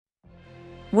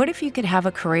What if you could have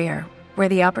a career where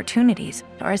the opportunities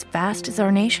are as vast as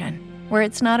our nation, where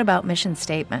it's not about mission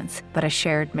statements, but a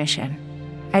shared mission?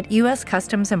 At U.S.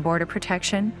 Customs and Border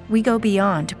Protection, we go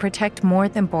beyond to protect more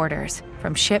than borders.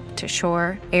 From ship to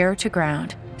shore, air to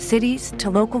ground, cities to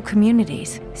local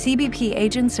communities, CBP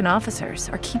agents and officers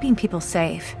are keeping people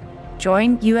safe.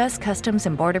 Join U.S. Customs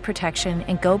and Border Protection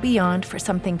and go beyond for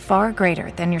something far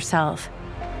greater than yourself.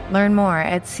 Learn more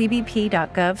at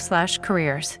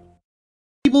cbp.gov/careers.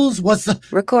 What's the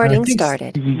recording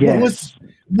started? Yes.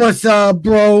 What's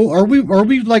bro? Are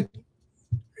we like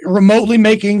remotely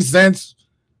making sense?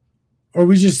 Or are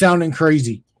we just sounding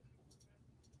crazy?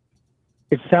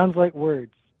 It sounds like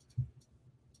words.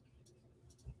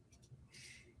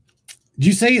 Did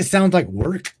you say it sounds like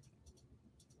work?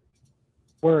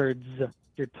 Words.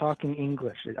 You're talking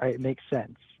English. It makes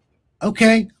sense.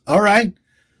 Okay. All right.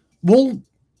 Well,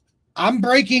 I'm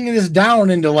breaking this down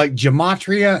into like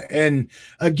gematria. And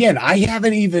again, I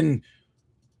haven't even,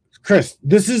 Chris,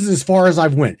 this is as far as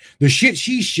I've went. The shit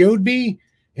she showed me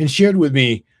and shared with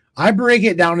me, I break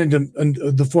it down into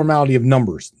the formality of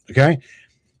numbers, okay?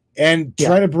 And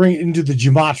try to bring it into the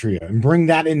gematria and bring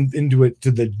that into it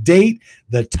to the date,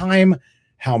 the time,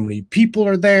 how many people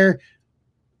are there,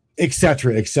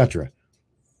 etc., etc.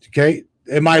 Okay?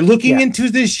 Am I looking into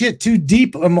this shit too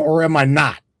deep or am I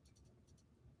not?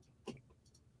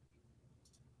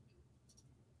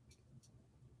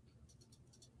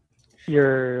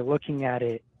 You're looking at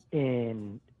it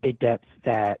in a depth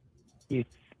that you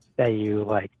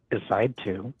like decide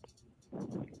to.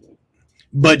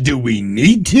 But do we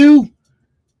need to?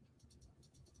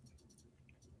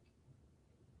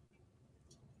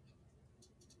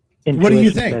 Intuition what do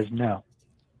you think? Says no.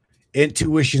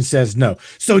 Intuition says no.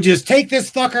 So just take this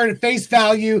fucker at face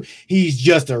value. He's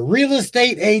just a real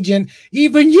estate agent.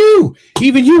 Even you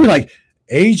were like,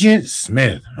 Agent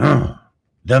Smith,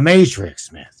 the Matrix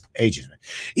Smith, Agent Smith.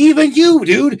 Even you,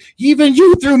 dude,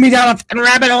 threw me down a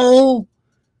rabbit hole.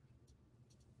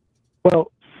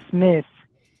 Well, Smith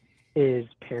is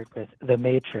paired with the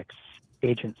Matrix,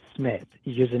 Agent Smith.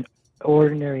 You use an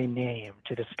ordinary name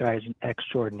to disguise an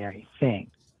extraordinary thing.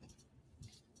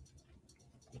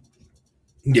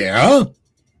 Yeah.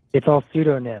 It's all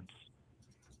pseudonyms.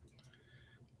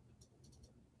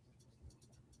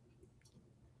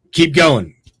 Keep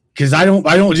going. Because I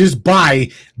don't just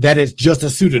buy that it's just a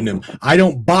pseudonym. I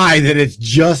don't buy that it's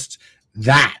just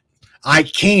that. I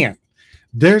can't.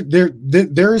 There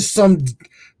is some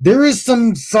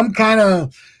kind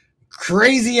of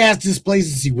crazy ass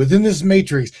displacency within this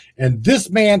matrix, and this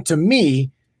man to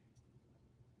me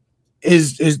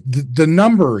is the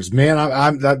numbers, man.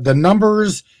 I'm the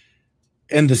numbers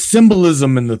and the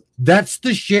symbolism and that's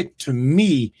the shit to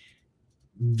me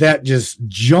that just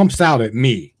jumps out at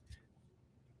me.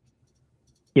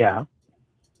 Yeah.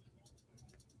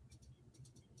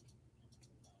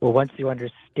 Well, once you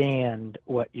understand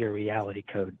what your reality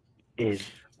code is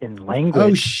in language.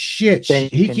 Oh shit!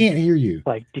 He can't hear you.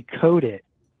 Like decode it.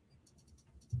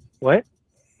 What?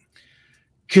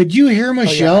 Could you hear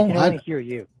Michelle? I can only hear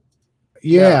you.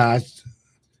 Yeah.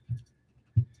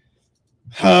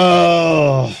 No.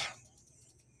 Oh.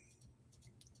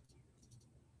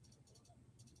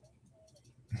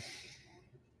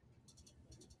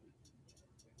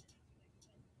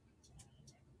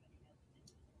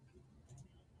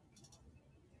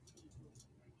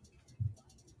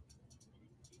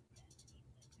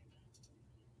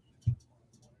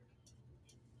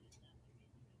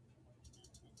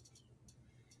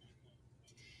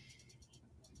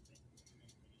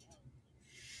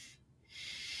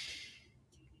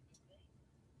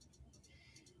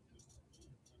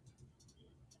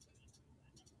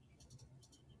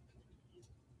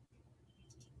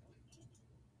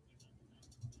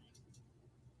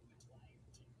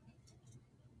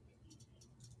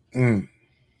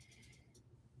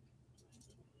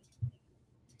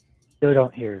 Still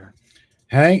don't hear her.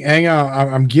 Hang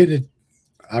on. I'm getting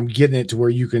it to where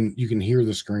you can hear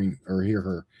the screen or hear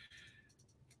her.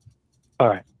 All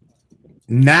right.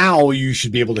 Now you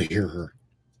should be able to hear her.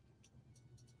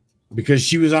 Because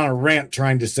she was on a rant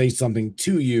trying to say something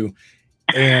to you.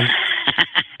 And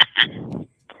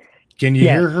can you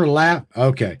hear her laugh?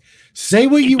 Okay. Say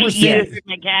what you were saying.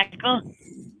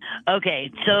 Okay,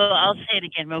 so I'll say it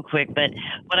again real quick. But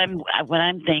what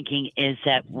I'm thinking is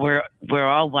that we're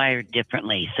all wired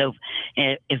differently. So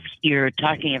if you're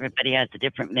talking, everybody has a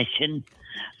different mission.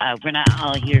 We're not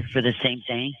all here for the same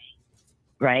thing,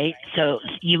 right? So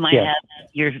you might have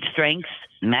your strengths.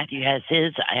 Matthew has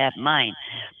his. I have mine.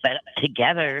 But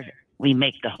together we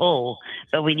make the whole.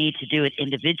 But we need to do it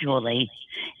individually,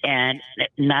 and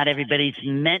not everybody's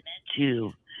meant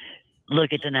to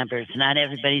look at the numbers. Not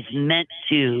everybody's meant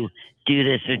to do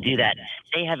this or do that.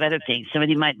 They have other things.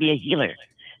 Somebody might be a healer.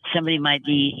 Somebody might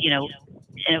be,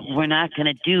 we're not going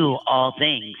to do all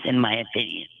things, in my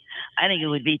opinion. I think it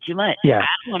would be too much. Yeah. I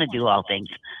don't want to do all things.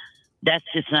 That's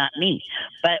just not me.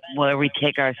 But where we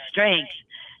take our strengths.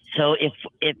 So if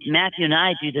Matthew and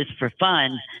I do this for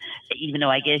fun, even though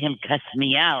I get him cuss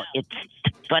me out, it's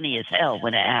funny as hell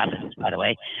when it happens, by the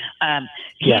way.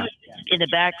 He's in the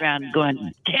background going,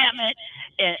 damn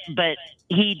it. But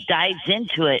he dives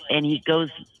into it and he goes,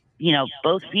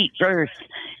 both feet first,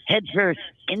 head first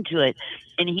into it.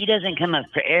 And he doesn't come up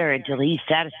for air until he's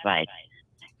satisfied.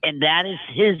 And that is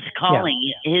his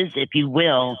calling, his, if you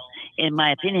will, in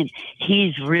my opinion.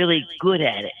 He's really good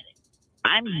at it.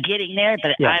 I'm getting there,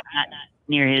 but I'm not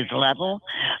near his level.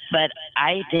 But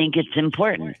I think it's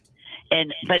important.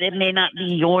 But it may not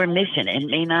be your mission. It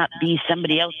may not be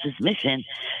somebody else's mission.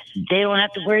 They don't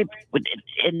have to worry,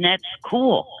 and that's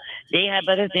cool. They have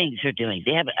other things they're doing.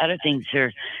 They have other things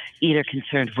they're either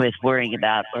concerned with, worrying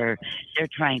about, or they're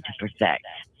trying to perfect.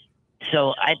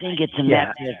 So I think it's a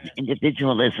matter of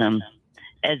individualism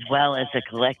as well as a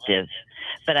collective.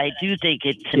 But I do think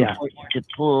it's important to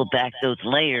pull back those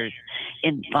layers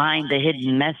and find the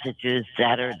hidden messages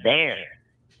that are there.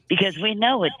 Because we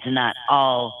know it's not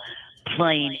all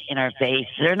plain in our face.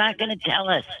 They're not going to tell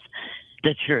us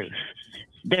the truth.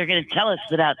 They're going to tell us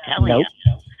without telling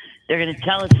us. They're going to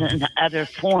tell us in other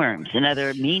forms, in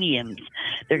other mediums.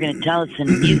 They're going to tell us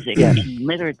in music, in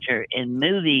literature, in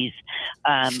movies,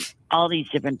 all these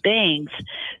different things.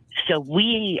 So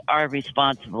we are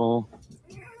responsible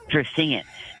for seeing it.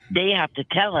 They have to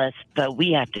tell us, but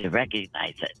we have to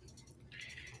recognize it.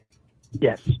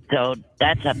 Yes. So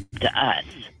that's up to us.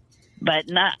 But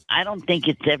I don't think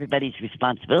it's everybody's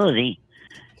responsibility.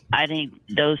 I think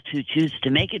those who choose to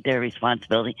make it their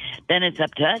responsibility, then it's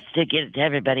up to us to get it to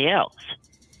everybody else.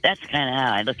 That's kind of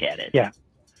how I look at it. Yeah.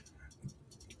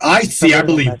 I see. I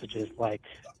believe messages like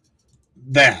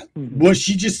that. What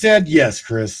she just said, yes,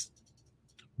 Chris.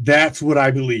 That's what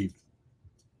I believe.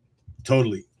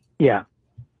 Totally. Yeah.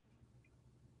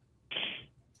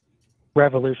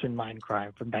 Revolution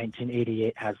Mindcrime from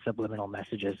 1988 has subliminal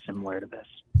messages similar to this.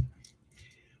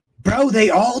 Bro, they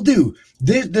all do.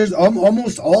 There's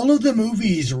almost all of the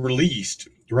movies released,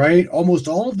 right? Almost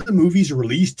all of the movies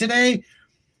released today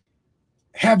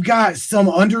have got some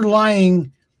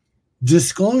underlying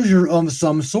disclosure of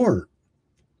some sort.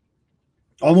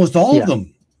 Almost all of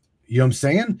them. You know what I'm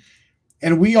saying?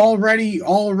 And we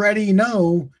already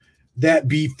know that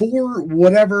before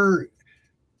whatever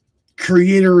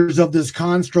creators of this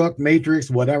construct,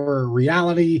 matrix, whatever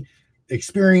reality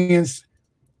experience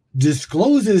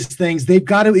discloses things, they've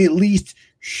got to at least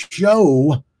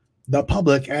show the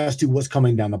public as to what's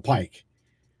coming down the pike.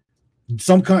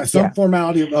 Some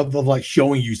formality of like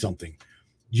showing you something.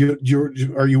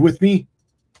 Are you with me?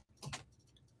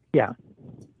 Yeah.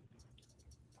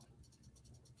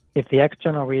 If the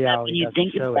external reality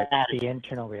doesn't show it, the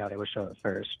internal reality will show it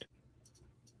first.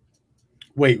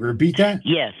 Wait, repeat that?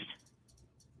 Yes.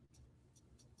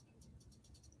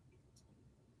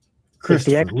 If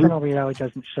the external reality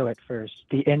doesn't show it first,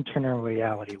 the internal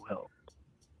reality will.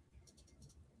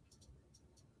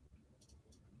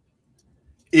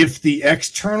 If the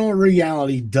external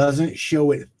reality doesn't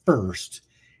show it first,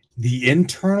 the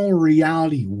internal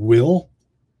reality will?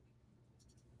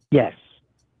 Yes.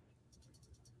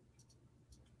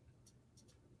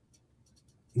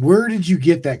 Where did you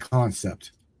get that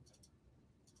concept?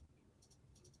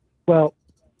 Well,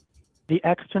 the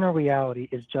external reality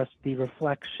is just the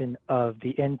reflection of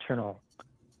the internal,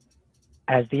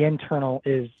 as the internal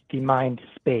is the mind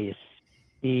space,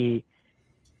 the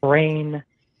brain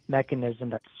mechanism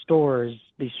that stores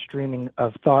the streaming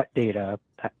of thought data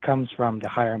that comes from the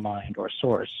higher mind or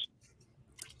source.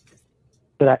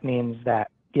 So that means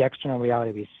that the external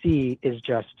reality we see is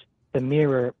just the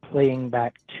mirror playing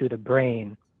back to the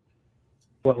brain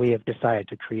what we have decided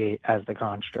to create as the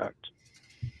construct.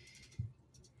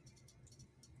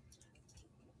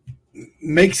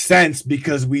 Makes sense,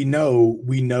 because we know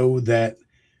that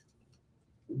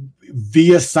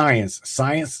via science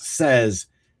says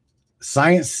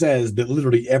that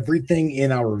literally everything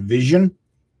in our vision,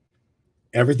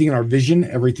 everything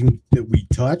that we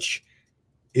touch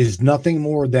is nothing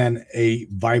more than a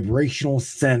vibrational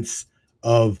sense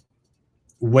of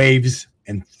waves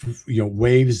and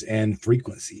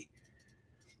frequency.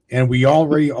 And we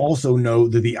already also know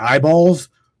that the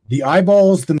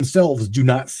eyeballs themselves do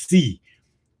not see.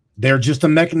 They're just a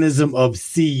mechanism of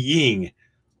seeing,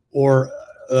 or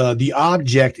the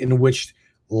object in which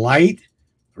light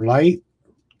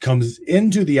comes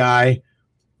into the eye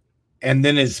and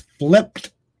then is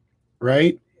flipped,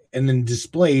 right? And then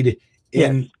displayed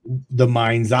in the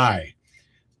mind's eye.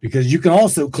 Because you can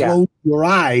also close your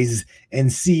eyes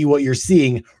and see what you're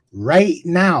seeing right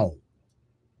now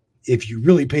if you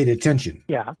really paid attention.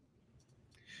 Yeah.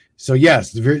 So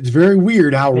yes, it's very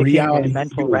weird how Making reality a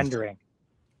mental feels. rendering.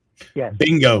 Yes.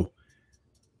 Bingo.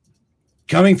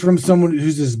 Coming from someone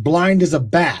who's as blind as a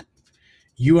bat,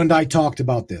 you and I talked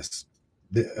about this,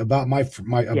 about my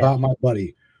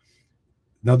buddy.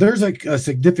 Now there's a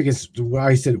significance to why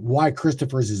I said why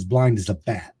Christopher's as blind as a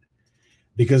bat,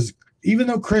 because even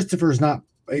though Christopher's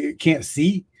can't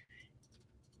see,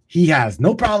 he has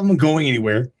no problem going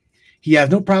anywhere. He has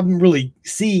no problem really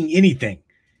seeing anything.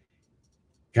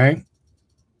 Okay.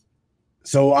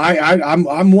 So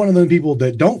I'm one of the people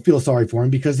that don't feel sorry for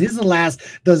him, because his alas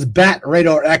does bat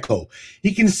radar echo.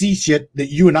 He can see shit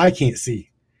that you and I can't see.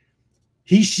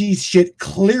 He sees shit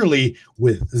clearly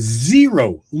with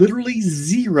literally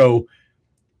zero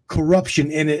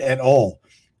corruption in it at all.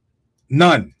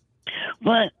 None.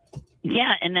 Well,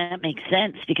 yeah, and that makes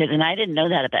sense, and I didn't know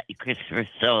that about you, Christopher.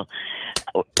 So,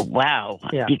 wow,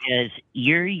 because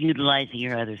you're utilizing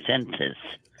your other senses.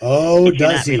 Oh, if you're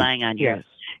does not he? Relying on yours.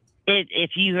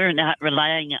 If you are not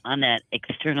relying on that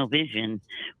external vision,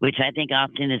 which I think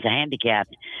often is a handicap,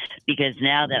 because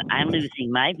now that I'm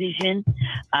losing my vision,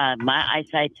 my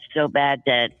eyesight's so bad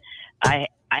that I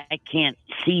can't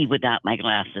see without my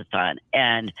glasses on.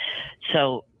 And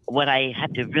so what I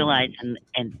had to realize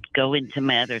and go into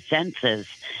my other senses,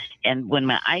 and when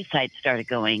my eyesight started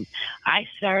going, I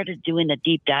started doing the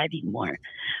deep diving more.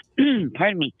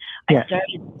 Pardon me. I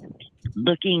started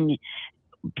looking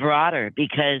broader,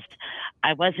 because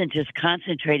I wasn't just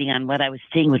concentrating on what I was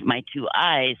seeing with my two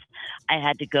eyes. I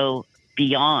had to go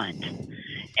beyond.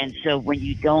 And so when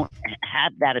you don't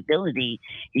have that ability,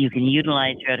 you can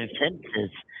utilize your other senses.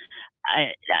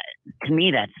 To me,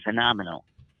 that's phenomenal.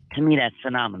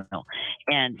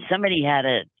 And somebody had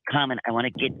a comment. I want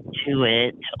to get to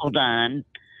it. Hold on.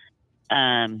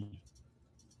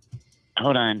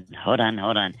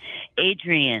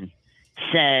 Adrian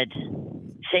said,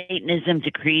 Satanism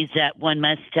decrees that one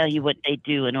must tell you what they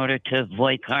do in order to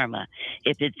avoid karma.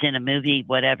 If it's in a movie,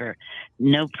 whatever,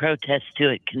 no protest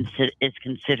to it is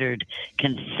considered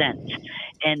consent.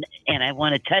 And I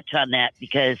want to touch on that,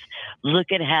 because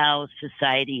look at how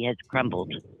society has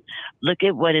crumbled. Look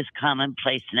at what is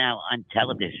commonplace now on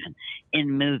television,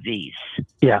 in movies,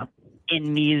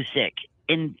 in music,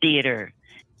 in theater,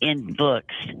 in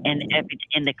books,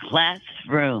 in the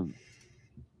classroom.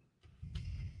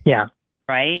 Yeah.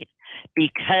 Right?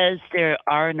 Because there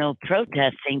are no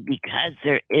protesting, because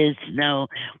there is no,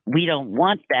 we don't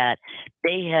want that.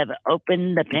 They have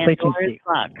opened the Pandora's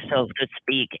box, so to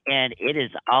speak, and it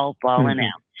is all falling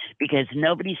out, because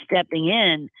nobody's stepping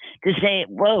in to say,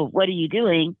 whoa, what are you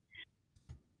doing?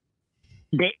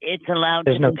 It's allowed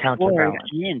There's to no be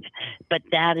counterbalance. But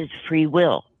that is free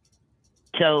will.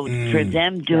 So for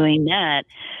them doing that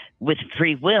with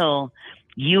free will,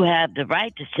 you have the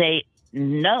right to say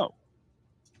no.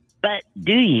 But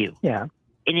do you? Yeah.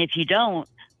 And if you don't,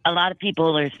 a lot of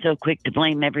people are so quick to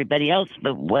blame everybody else.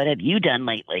 But what have you done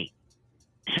lately?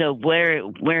 So where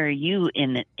are you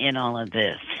in all of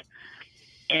this?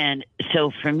 And so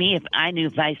for me, if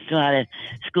I still had a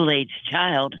school-age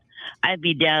child, I'd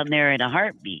be down there in a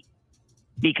heartbeat,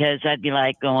 because I'd be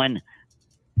like going,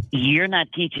 you're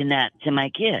not teaching that to my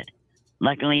kid.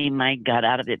 Luckily, Mike got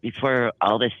out of it before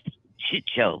all this shit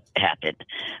show happened.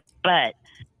 But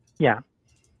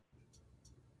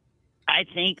I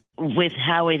think with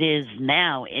how it is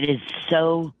now, it is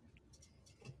so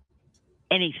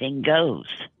anything goes.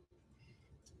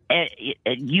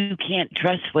 You can't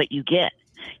trust what you get.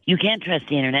 You can't trust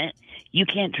the internet. You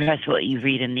can't trust what you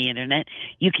read in the internet.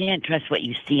 You can't trust what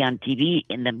you see on TV,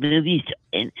 in the movies.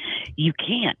 And you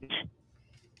can't.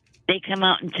 They come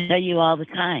out and tell you all the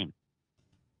time,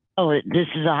 oh, this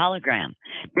is a hologram.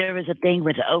 There was a thing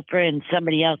with Oprah and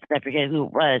somebody else, I forget who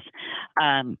it was.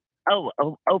 Oprah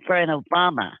and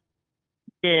Obama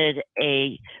did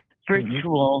a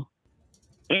virtual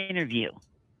interview.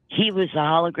 He was a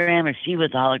hologram, or she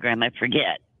was a hologram, I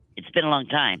forget. It's been a long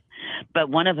time. But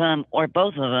one of them, or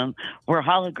both of them, were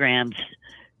holograms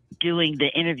doing the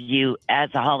interview as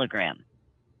a hologram.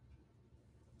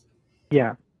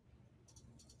 Yeah.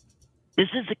 This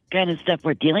is the kind of stuff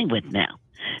we're dealing with now.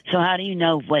 So how do you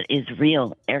know what is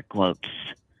real, air quotes,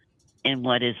 and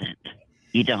what isn't?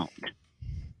 You don't,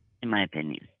 in my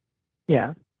opinion.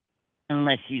 Yeah.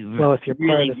 Unless you if you're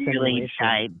really, part of the really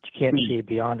simulation, you can't see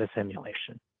beyond a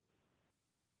simulation.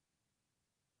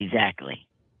 Exactly.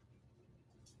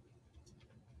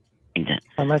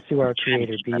 Unless you are a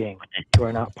creator being, you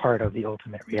are not part of the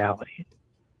ultimate reality.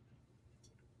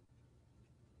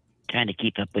 Trying to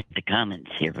keep up with the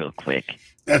comments here real quick.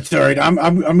 That's all right. I'm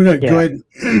gonna go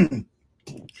ahead.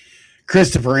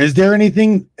 Christopher, is there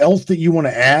anything else that you want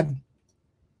to add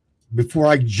before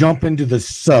I jump into the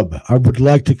sub? I would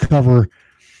like to cover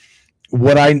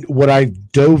what I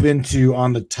dove into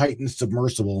on the Titan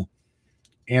submersible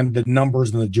and the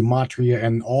numbers and the gematria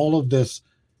and all of this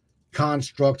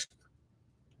construct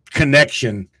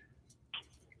connection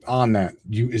on that.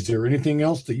 Is there anything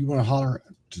else that you want to holler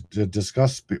to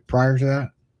discuss prior to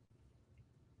that?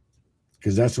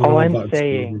 Because that's what all I'm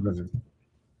saying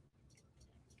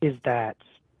is that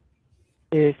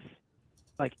if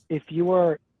you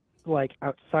are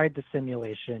outside the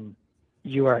simulation,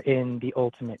 you are in the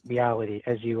ultimate reality,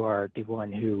 as you are the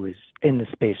one who is in the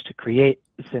space to create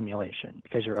the simulation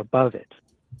because you're above it.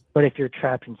 But if you're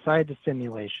trapped inside the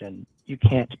simulation, you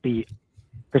can't be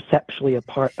perceptually a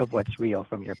part of what's real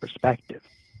from your perspective.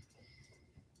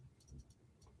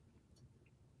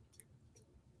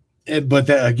 But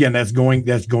that's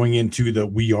going into the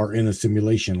we are in a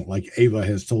simulation, like Ava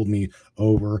has told me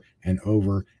over and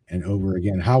over and over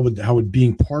again. How would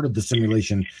being part of the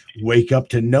simulation wake up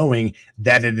to knowing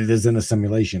that it is in a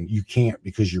simulation? You can't,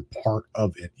 because you're part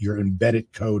of it. You're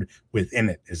embedded code within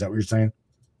it. Is that what you're saying?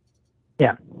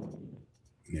 Yeah.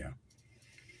 Yeah.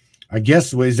 I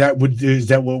guess is that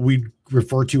what we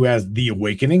refer to as the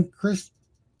awakening, Chris?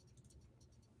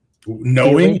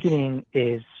 Knowing. The awakening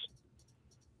is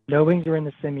knowing you're in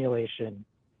the simulation,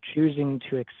 choosing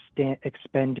to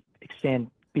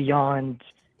extend beyond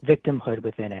victimhood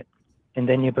within it, and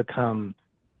then you become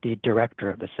the director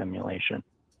of the simulation.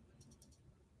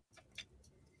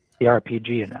 The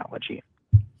RPG analogy.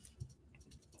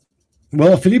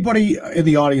 Well, if anybody in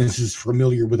the audience is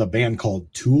familiar with a band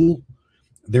called Tool,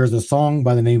 there's a song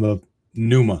by the name of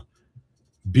Pneuma.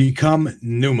 Become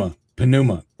Pneuma.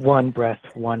 Pneuma. One breath,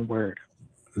 one word.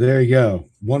 There you go.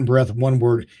 One breath, one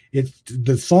word.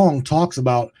 The song talks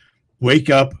about wake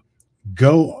up,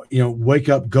 go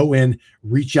in,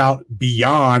 reach out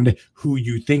beyond who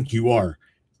you think you are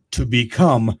to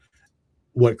become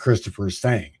what Christopher is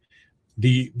saying.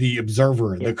 The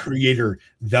observer, the creator,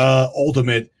 the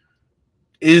ultimate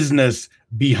isness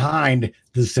behind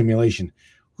the simulation.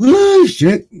 Woo,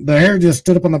 shit. The hair just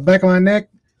stood up on the back of my neck.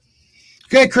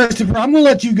 Okay, Christopher, I'm going to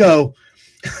let you go.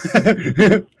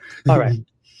 All right.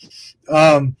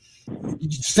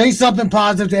 Say something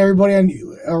positive to everybody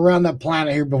around the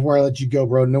planet here before I let you go,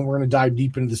 bro. And then we're going to dive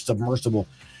deep into the submersible.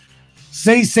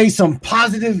 Say some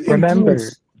positive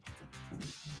influence.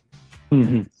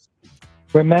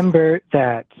 Remember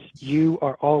that you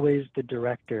are always the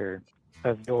director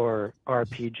of your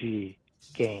RPG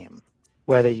game,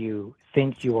 whether you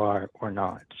think you are or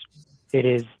not. It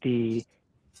is the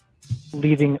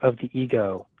leaving of the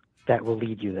ego that will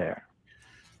lead you there.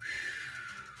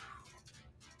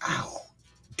 Ow.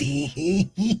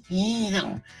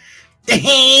 Damn,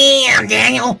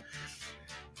 Daniel.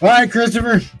 All right,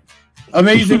 Christopher.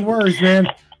 Amazing words, man.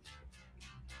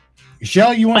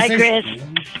 Shelley, you want to say? Chris.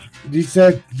 You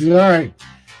said, all right.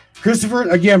 Christopher,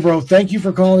 again, bro, thank you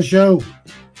for calling the show.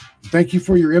 Thank you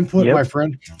for your input, my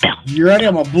friend. You ready?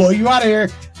 I'm going to blow you out of here.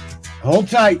 Hold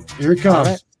tight. Here it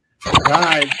comes. All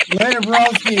right. Later,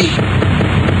 broski.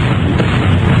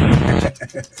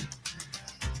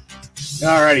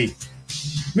 All righty.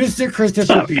 Mr.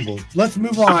 Christopher Peebles, let's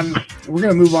move on. We're going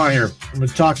to move on here. I'm going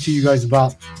to talk to you guys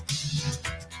about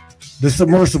the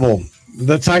submersible,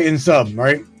 the Titan sub,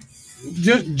 right?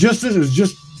 Just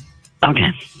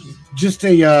okay. Just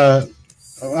a,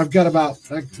 I've got about,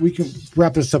 we can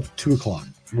wrap this up at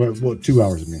 2:00. Well, 2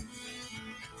 hours of me.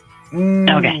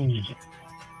 Okay.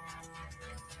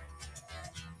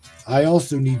 I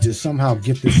also need to somehow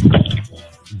get this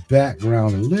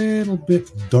background a little bit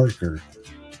darker.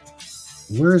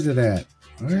 Where is it at?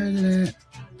 Where is it at?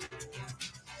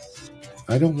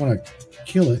 I don't want to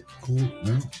kill it. Cool.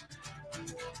 No.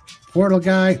 Portal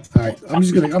guy. All right. I'm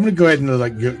gonna go ahead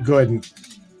and go ahead and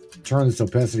turn this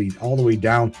opacity all the way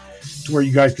down to where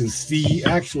you guys can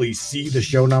actually see the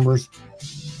show numbers.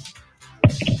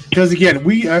 Because again,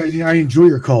 I enjoy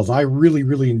your calls. I really,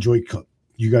 really enjoy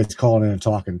you guys calling in and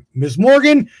talking. Miss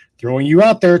Morgan, throwing you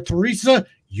out there. Teresa,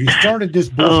 you started this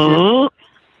bullshit.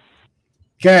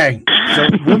 Okay, so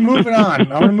we're moving on. I'm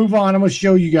going to move on. I'm going to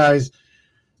show you guys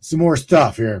some more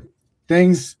stuff here.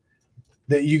 Things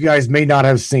that you guys may not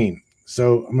have seen.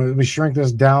 So I'm going to shrink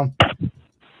this down. I'm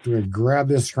going to grab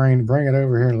this screen, bring it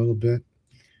over here a little bit.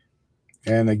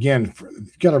 And again,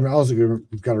 we've got to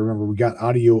remember we got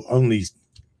audio only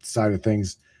side of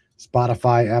things.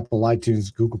 Spotify, Apple,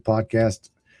 iTunes, Google Podcast,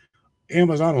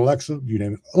 Amazon, Alexa, you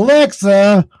name it.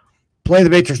 Alexa, play the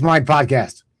Matrix Mind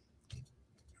podcast.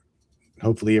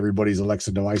 Hopefully everybody's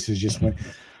Alexa devices just went,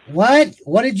 what?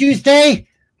 What did you say?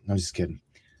 I'm just kidding.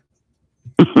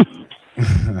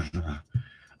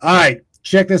 All right,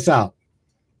 check this out.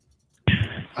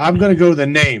 I'm going to go to the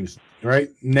names, right?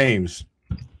 Names.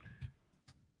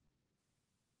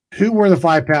 Who were the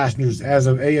 5 passengers as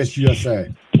of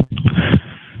ASUSA?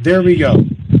 There we go.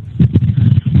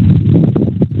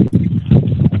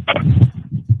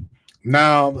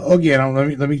 Now,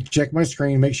 again, let me check my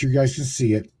screen, make sure you guys can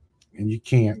see it. And you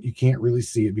can't really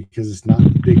see it because it's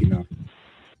not big enough.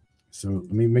 So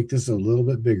let me make this a little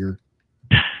bit bigger.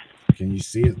 Can you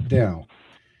see it now?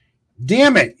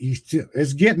 Damn it.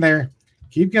 It's getting there.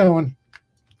 Keep going.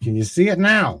 Can you see it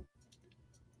now?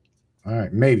 All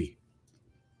right, maybe.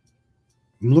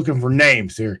 I'm looking for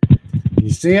names here. Can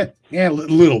you see it? Yeah, a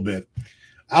little bit.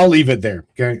 I'll leave it there.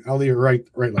 Okay. I'll leave it right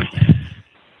like that.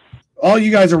 All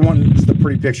you guys are wanting is the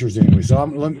pretty pictures anyway.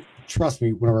 So trust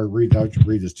me whenever I read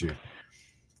this to you.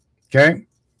 Okay.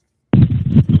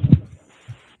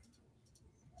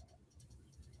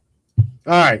 All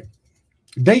right.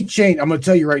 They changed. I'm going to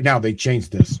tell you right now, they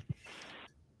changed this.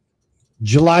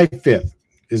 July 5th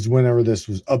is whenever this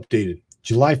was updated.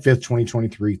 July 5th,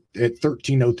 2023 at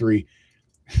 13:03.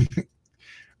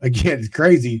 Again, it's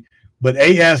crazy, but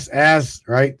as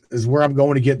right is where I'm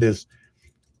going to get this.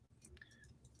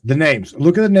 The names.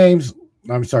 Look at the names.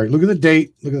 I'm sorry. Look at the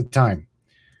date. Look at the time.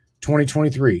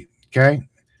 2023. Okay.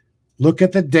 Look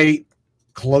at the date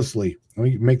closely. Let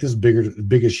me make this bigger, the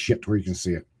biggest shit where you can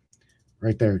see it.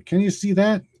 Right there. Can you see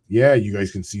that? Yeah, you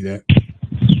guys can see that.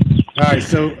 All right.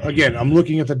 So again, I'm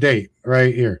looking at the date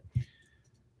right here.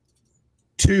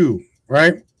 2,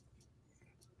 right?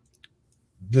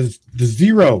 The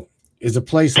 0 is a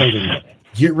placeholder.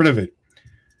 Get rid of it.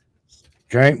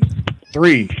 Okay.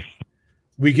 3.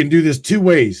 We can do this 2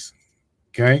 ways.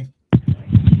 Okay.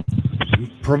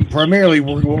 Primarily,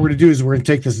 what we're going to do is we're going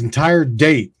to take this entire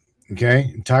date.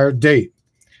 Okay. Entire date.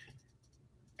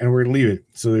 And we're going to leave it.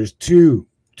 So there's 2,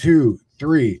 2,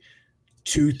 3.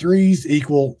 2 3s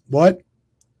equal what?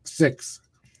 6.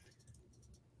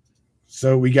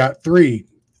 So we got 3,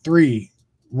 3,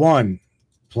 1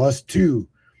 plus 2.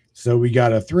 So we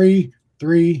got a 3,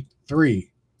 3,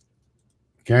 3.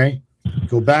 Okay.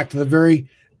 Go back to the very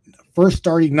first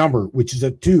starting number, which is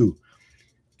a 2.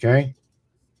 Okay.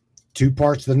 2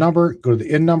 parts of the number. Go to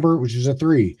the end number, which is a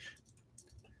 3.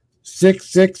 6,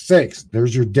 6, 6.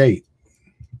 There's your date.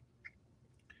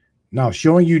 Now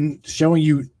showing you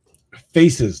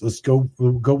faces. Let's go.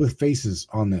 We'll go with faces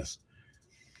on this.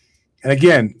 And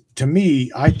again, to me,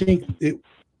 I think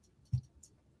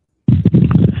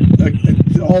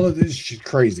all of this is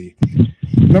crazy.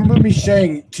 Remember me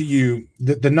saying to you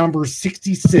that the number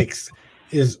 66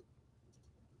 is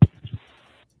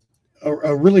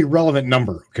a really relevant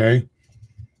number, okay?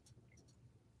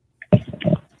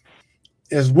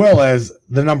 As well as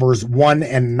the numbers 1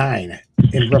 and 9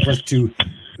 in reference to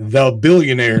the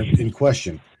billionaire in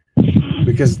question,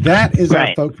 because that is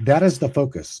right. That is the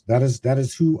focus. That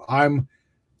is who I'm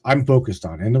focused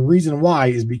on, and the reason why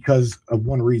is because of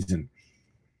one reason.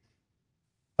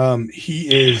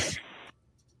 He is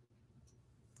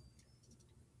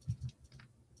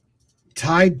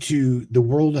tied to the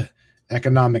World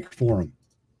Economic Forum.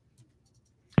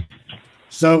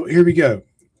 So here we go.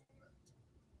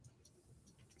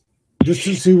 This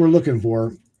is who we're looking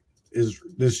for. Is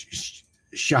this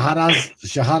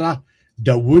Shahzad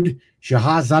Dawood,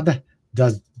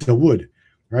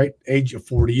 right? Age of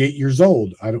 48 years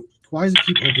old. Why does it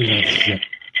keep opening that shit?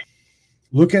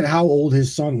 Look at how old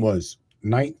his son was.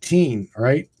 19,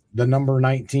 right? The number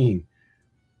 19.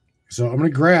 So I'm going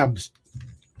to grab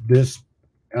this.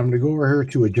 I'm going to go over here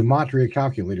to a gematria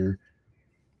calculator.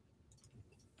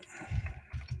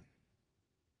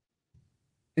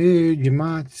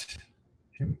 Gematria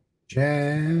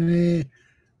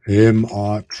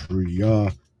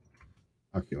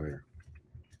calculator.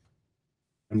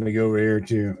 I'm going to go over here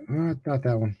to, not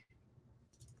that one.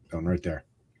 That one right there.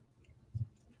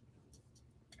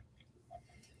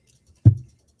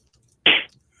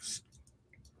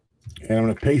 And I'm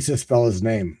going to paste this fella's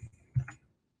name.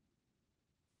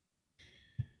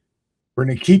 We're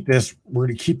going to keep this. We're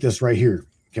going to keep this right here.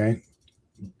 Okay.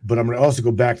 But I'm going to also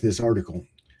go back to this article.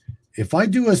 If I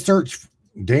do a search,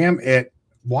 damn it.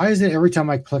 Why is it every time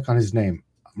I click on his name?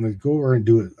 I'm going to go over and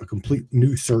do a complete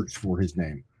new search for his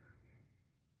name.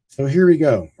 So here we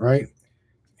go. Right.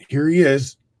 Here he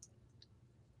is.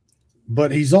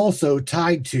 But he's also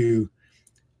tied to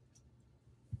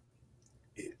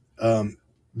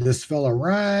this fella,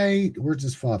 right? Where's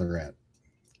his father at?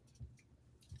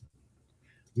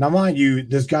 Now, mind you,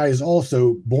 this guy is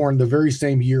also born the very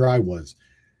same year I was,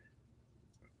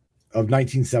 of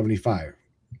 1975.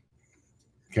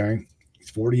 Okay, he's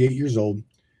 48 years old.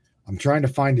 I'm trying to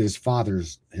find his father.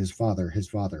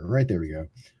 Right there we go.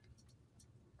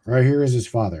 Right here is his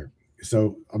father.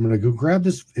 So I'm gonna go grab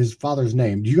his father's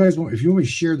name. Do you guys want? If you want me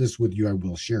to share this with you, I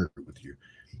will share it with you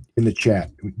in the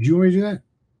chat. Do you want me to do that?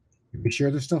 Let me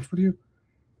share this stuff with you.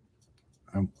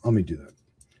 Let me do that.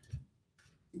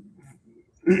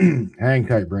 Hang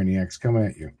tight, Brainiacs, coming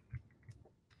at you.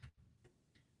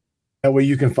 That way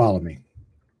you can follow me.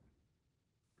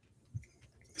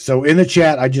 So in the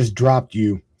chat, I just dropped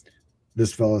you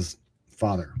this fella's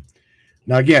father.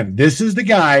 Now, again, this is the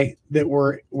guy that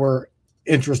we're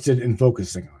interested in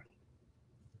focusing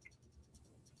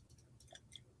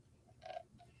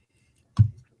on.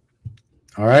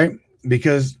 All right?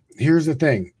 Because here's the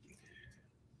thing.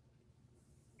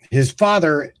 His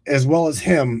father, as well as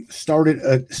him, started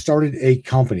a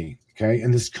company, okay?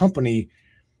 And this company,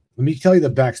 let me tell you the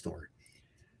backstory.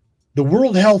 The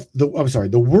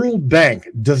World Bank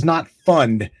does not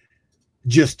fund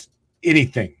just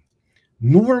anything,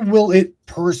 nor will it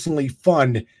personally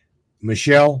fund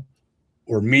Michelle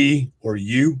or me or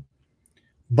you.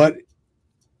 But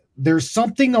there's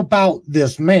something about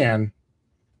this man,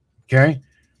 okay,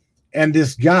 and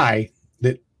this guy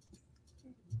that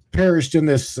perished in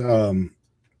this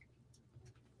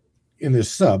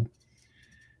sub.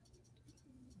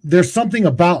 There's something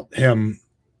about him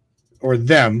or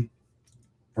them,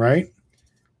 right,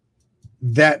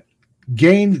 that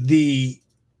gained the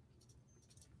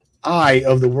eye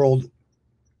of the World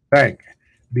Bank,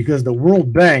 because the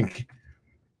World Bank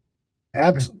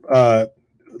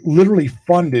literally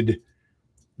funded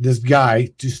this guy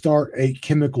to start a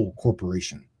chemical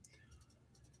corporation.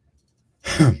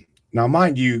 Now,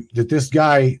 mind you, that this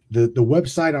guy, the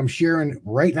website I'm sharing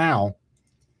right now,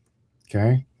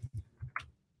 okay,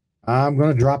 I'm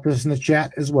going to drop this in the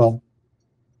chat as well.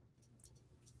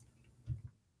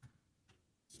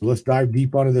 So let's dive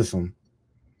deep onto this one.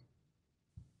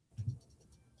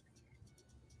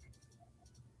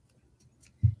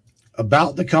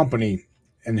 About the company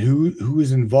and who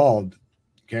is involved,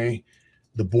 okay,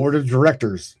 the board of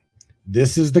directors.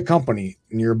 This is the company,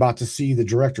 and you're about to see the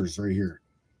directors right here.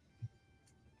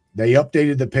 They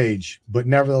updated the page, but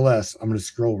nevertheless, I'm going to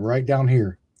scroll right down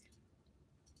here.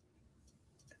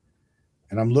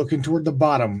 And I'm looking toward the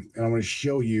bottom, and I'm going to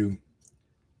show you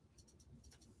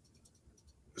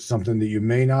something that you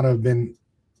may not have been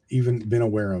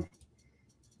aware of.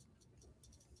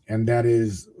 And that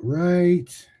is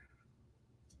right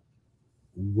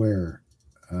where?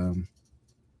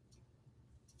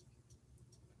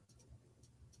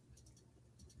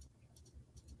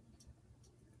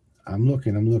 I'm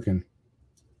looking.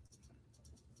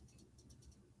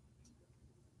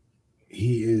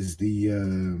 He is the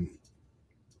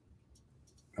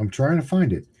I'm trying to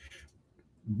find it.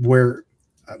 Where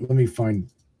let me find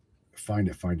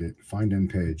it. Find end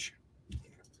page.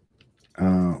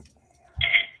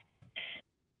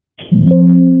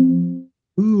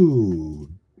 Ooh.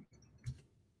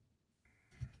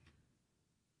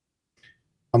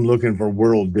 I'm looking for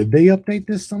world. Did they update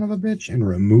this son of a bitch and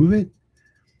remove it?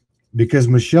 Because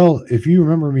Michelle, if you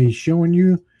remember me showing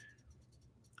you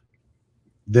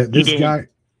that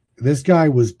this guy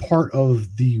was part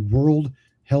of the World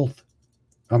Health.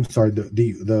 I'm sorry,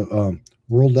 the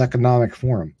World Economic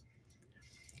Forum.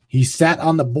 He sat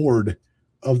on the board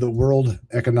of the World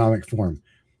Economic Forum.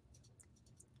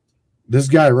 This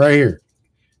guy right here.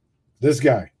 This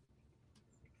guy.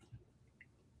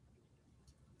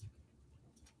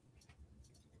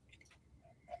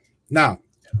 Now,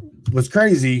 what's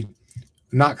crazy,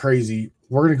 not crazy,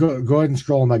 we're going to go ahead and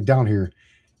scroll him back down here,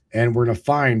 and we're going to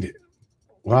find,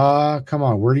 come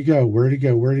on, where'd he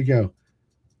go?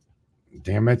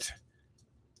 Damn it.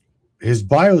 His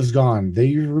bio's gone.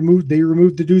 They removed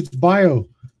the dude's bio.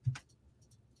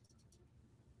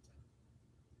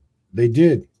 They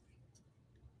did.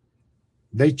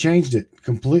 They changed it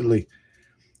completely.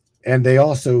 And they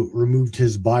also removed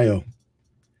his bio.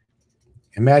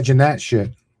 Imagine that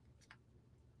shit.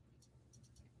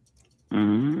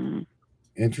 Mm-hmm.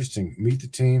 Interesting. Meet the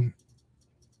team.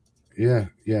 Yeah,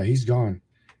 he's gone.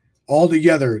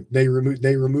 Altogether, they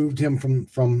removed him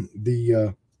from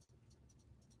the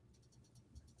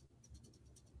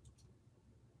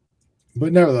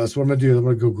but nevertheless, what I'm gonna do is I'm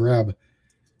gonna go grab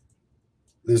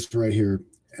this right here,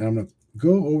 and I'm gonna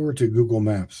go over to Google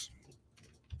Maps.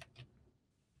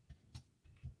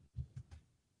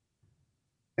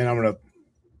 And I'm going to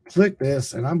click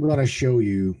this, and I'm going to show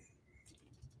you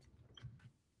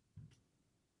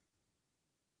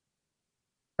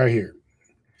right here.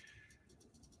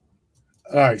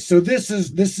 All right, so this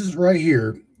is right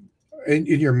here in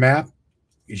your map.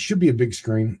 It should be a big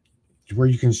screen where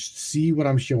you can see what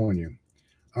I'm showing you.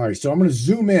 All right, so I'm going to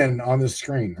zoom in on this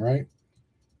screen, right?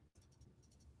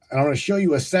 And I'm going to show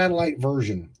you a satellite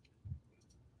version.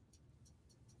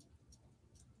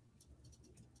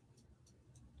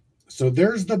 So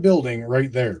there's the building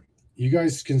right there. You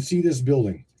guys can see this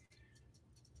building.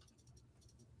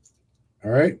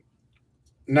 All right.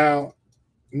 Now,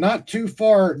 not too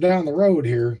far down the road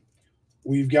here,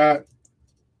 we've got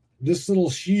this little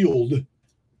shield,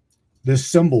 this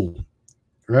symbol,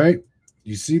 right?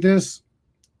 You see this?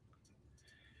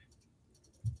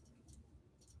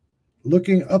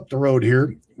 Looking up the road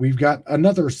here, we've got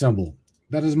another symbol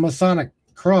that is Masonic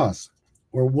cross,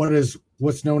 or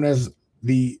what's known as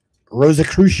the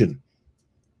Rosicrucian.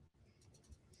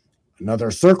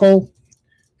 Another circle,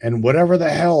 and whatever the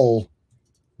hell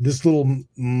this little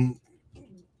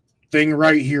thing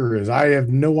right here is. I have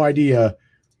no idea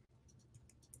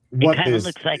what it kind this of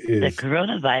looks like is. the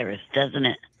coronavirus, doesn't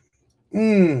it?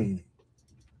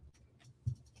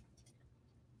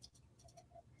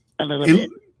 A little bit.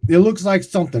 It looks like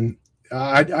something.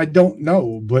 I don't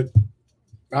know, but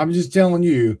I'm just telling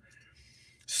you,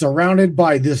 surrounded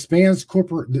by this man's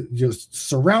just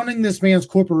surrounding this man's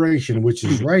corporation, which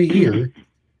is right here,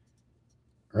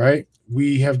 right?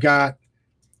 We have got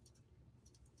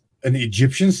an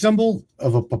Egyptian symbol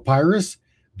of a papyrus.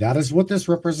 That is what this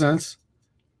represents.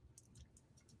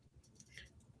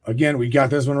 Again, we got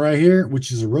this one right here,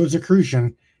 which is a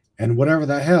Rosicrucian, and whatever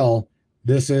the hell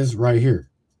this is right here.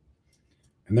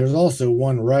 And there's also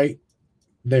one right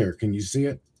there. Can you see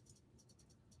it?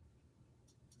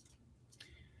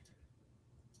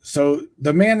 So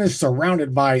the man is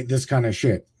surrounded by this kind of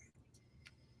shit.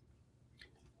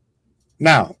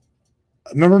 Now,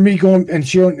 remember me going and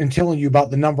showing and telling you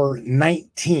about the number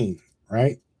 19,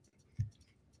 right?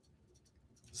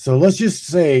 So let's just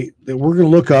say that we're going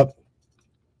to look up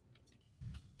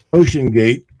Ocean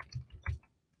Gate,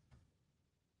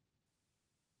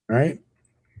 right?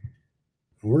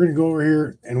 We're going to go over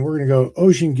here and we're going to go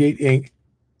Ocean Gate Inc.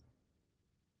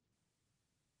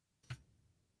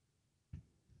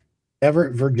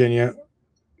 Everett, Virginia,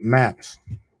 maps.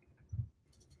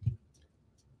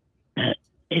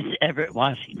 It's Everett,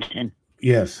 Washington.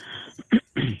 Yes.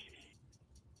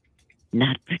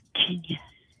 Not Virginia.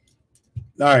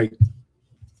 All right.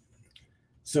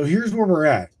 So here's where we're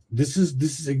at. This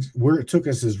is where it took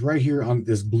us, is right here on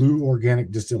this Blue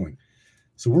Organic Distilling.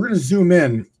 So we're going to zoom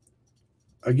in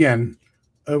again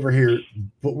over here,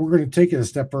 but we're going to take it a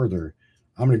step further.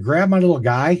 I'm going to grab my little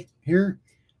guy here,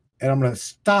 and I'm going to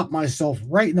stop myself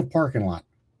right in the parking lot.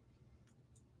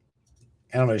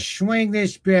 And I'm going to swing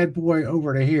this bad boy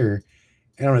over to here,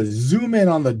 and I'm going to zoom in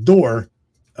on the door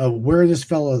of where this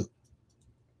fella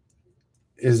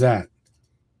is at.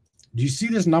 Do you see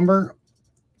this number?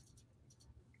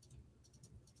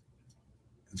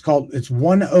 It's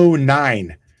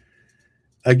 109.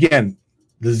 Again,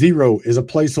 the 0 is a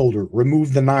placeholder.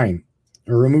 Remove the 9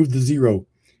 or remove the 0.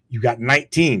 You got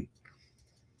 19.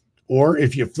 Or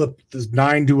if you flip this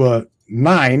 9 to a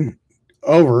 9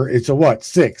 over, it's a what?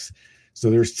 6. So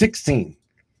there's 16.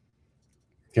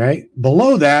 Okay.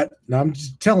 Below that, now I'm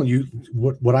just telling you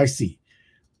what I see.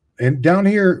 And down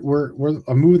here, where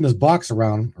I'm moving this box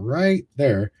around right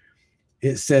there,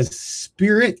 it says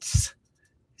spirits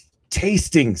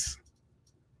tastings.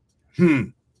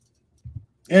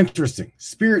 Interesting.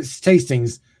 Spirits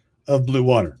tastings of blue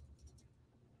water.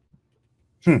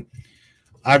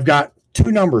 I've got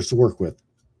two numbers to work with.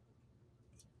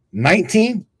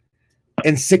 19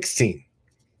 and 16.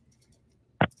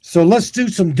 So let's do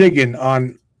some digging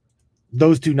on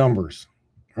those two numbers,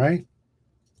 right?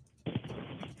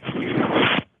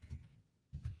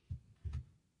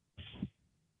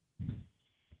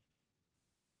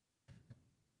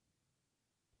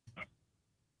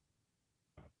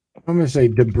 I'm going to say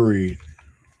debris.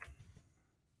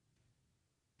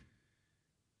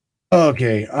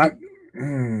 Okay, I'm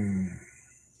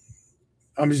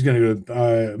just going to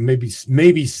go maybe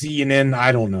CNN.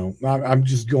 I don't know. I'm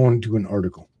just going to an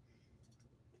article.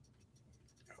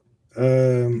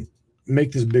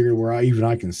 Make this bigger where I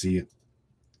can see it.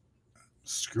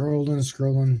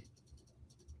 Scrolling.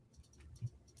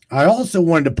 I also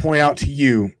wanted to point out to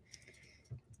you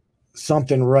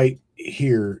something right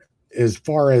here as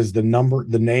far as the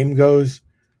name goes.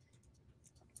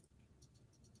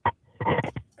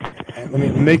 Let me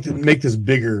make this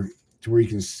bigger to where you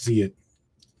can see it,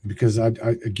 because I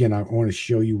want to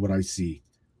show you what I see.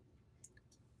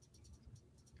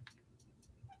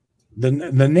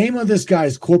 The name of this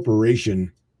guy's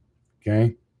corporation,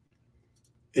 okay,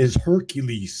 is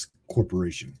Hercules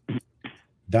Corporation.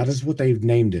 That is what they've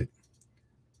named it.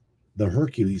 The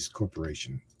Hercules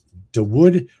Corporation.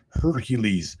 DeWood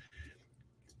Hercules.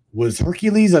 Was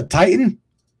Hercules a Titan?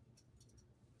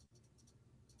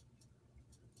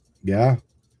 Yeah.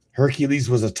 Hercules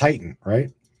was a Titan,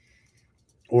 right?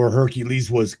 Or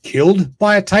Hercules was killed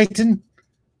by a Titan,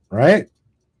 right?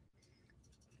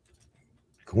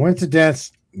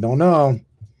 Coincidence? Don't know.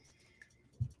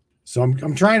 So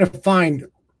I'm trying to find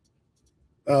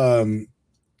the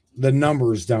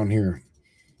numbers down here.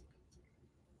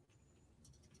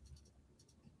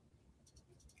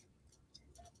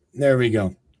 There we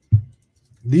go.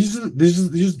 This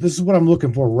is what I'm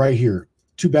looking for right here.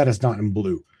 Too bad it's not in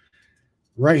blue.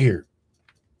 Right here.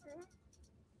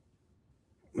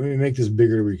 Let me make this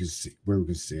bigger where we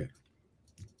can see it.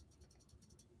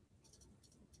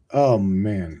 Oh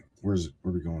man, where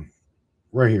are we going?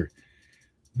 Right here.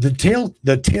 The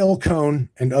tail cone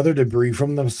and other debris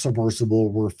from the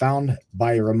submersible were found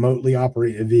by a remotely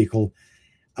operated vehicle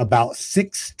about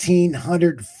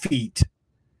 1,600 feet.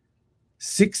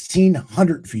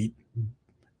 1,600 feet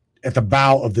at the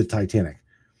bow of the Titanic.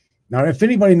 Now, if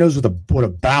anybody knows what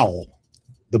a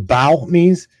the bow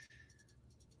means,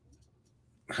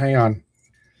 hang on.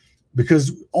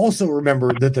 Because also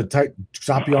remember that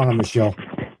stop yawning, Michelle.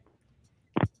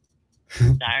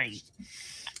 Sorry.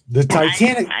 The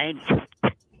Titanic. I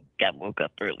got woke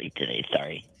up early today.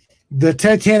 Sorry. The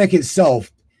Titanic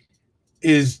itself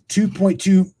is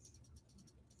 2.2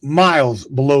 miles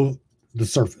below the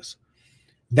surface.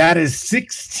 That is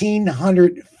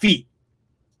 1,600 feet.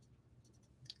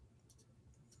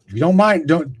 If you don't mind,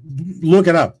 don't look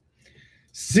it up.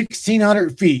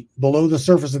 1,600 feet below the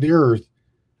surface of the earth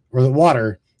or the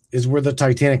water is where the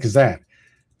Titanic is at.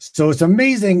 So it's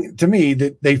amazing to me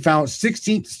that they found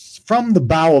 16 from the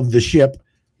bow of the ship.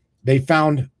 They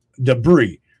found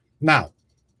debris. Now,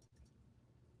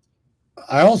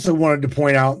 I also wanted to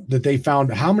point out that they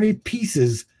found how many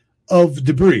pieces of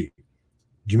debris.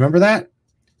 Do you remember that?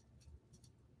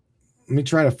 Let me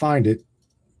try to find it.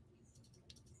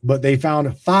 But they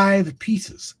found 5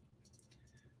 pieces.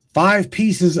 5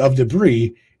 pieces of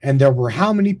debris, and there were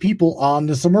how many people on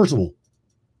the submersible?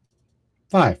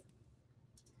 5.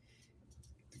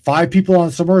 5 people on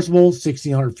the submersible,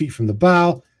 1,600 feet from the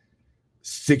bow,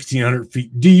 1,600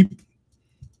 feet deep.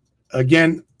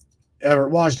 Again,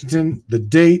 Everett, Washington, the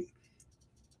date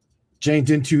changed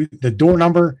into the door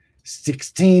number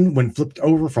 16 when flipped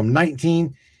over from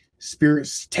 19.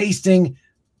 Spirits tasting,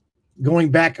 going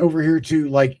back over here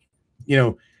to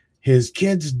his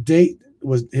kid's date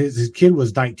was his kid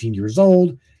was 19 years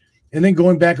old, and then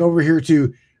going back over here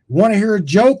to want to hear a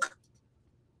joke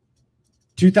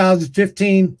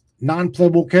 2015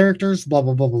 non-playable characters, blah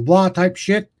blah blah blah blah type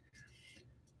shit.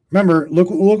 Remember,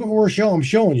 look at what I'm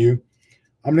showing you.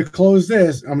 I'm going to close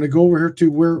this. I'm going to go over here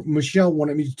to where Michelle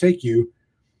wanted me to take you,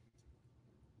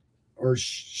 or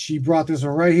she brought this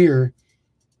one right here.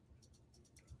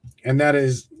 And that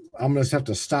is, I'm going to have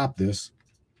to stop this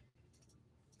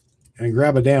and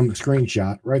grab a damn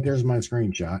screenshot. Right there's my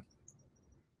screenshot.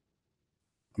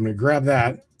 I'm going to grab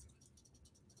that.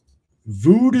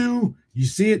 Voodoo. You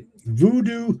see it?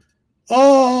 Voodoo.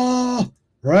 Oh,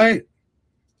 right.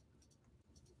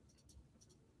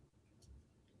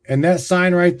 And that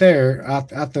sign right there, at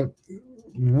the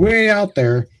way out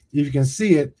there, if you can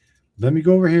see it, let me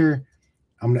go over here.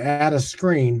 I'm going to add a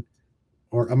screen.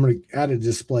 Or I'm going to add a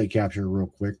display capture real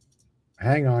quick.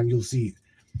 Hang on. You'll see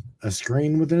a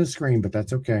screen within a screen, but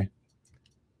that's okay.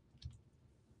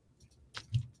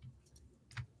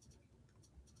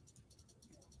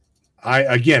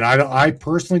 I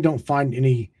personally don't find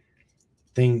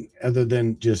anything other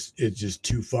than it's just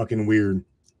too fucking weird.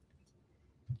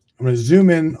 I'm going to zoom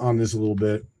in on this a little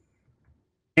bit.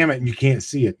 Damn it, you can't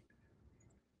see it.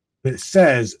 But it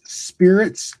says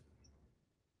spirits,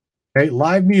 okay,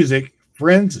 live music,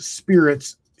 friends,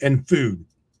 spirits, and food.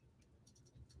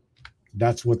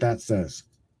 That's what that says.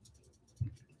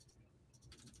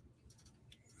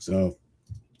 So,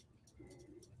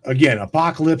 again,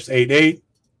 Apocalypse 88,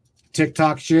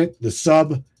 TikTok shit, the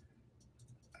sub.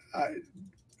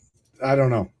 I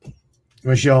don't know,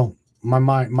 Michelle. My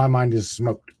mind is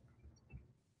smoked.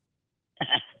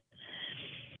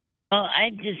 Well,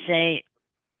 I'd just say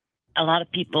a lot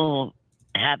of people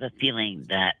have a feeling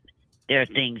that there are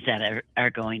things that are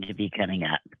going to be coming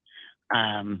up.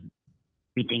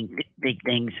 We think big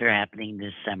things are happening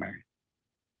this summer.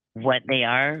 What they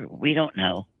are, we don't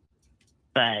know.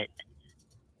 But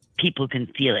people can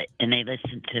feel it, and they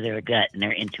listen to their gut and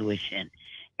their intuition.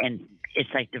 And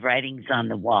it's like the writing's on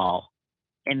the wall.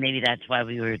 And maybe that's why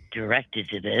we were directed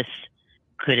to this.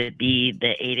 Could it be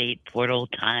the 8/8 portal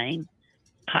time?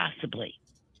 Possibly.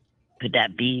 Could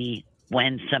that be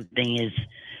when something is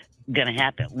going to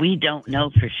happen? We don't know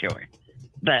for sure.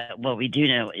 But what we do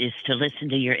know is to listen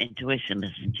to your intuition,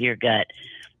 listen to your gut.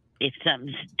 If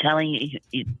something's telling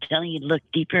you to look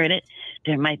deeper in it,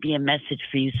 there might be a message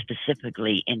for you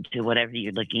specifically into whatever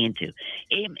you're looking into.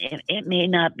 It may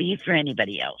not be for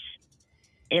anybody else.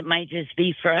 It might just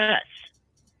be for us.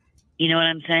 You know what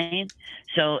I'm saying?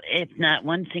 So if not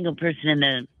one single person in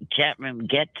the chat room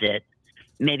gets it,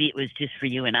 maybe it was just for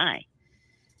you and I,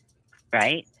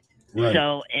 right? Right.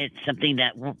 So it's something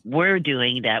that we're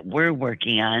doing, that we're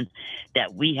working on,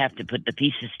 that we have to put the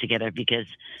pieces together because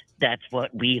that's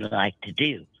what we like to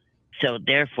do. So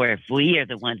therefore, if we are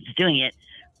the ones doing it,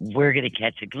 we're going to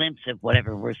catch a glimpse of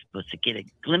whatever we're supposed to get a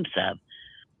glimpse of.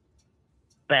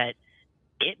 But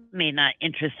it may not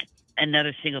interest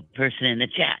another single person in the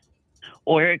chat,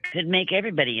 or it could make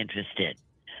everybody interested.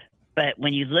 But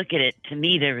when you look at it, to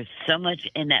me, there was so much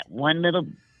in that one little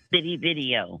bitty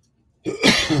video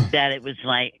that it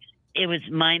was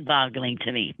mind-boggling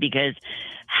to me, because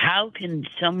how can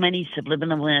so many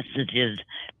subliminal messages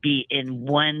be in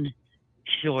one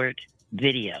short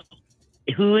video?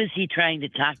 Who is he trying to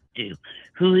talk to?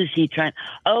 Who is he trying?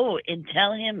 Oh, and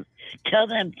tell them,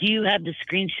 do you have the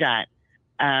screenshot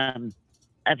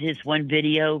of his one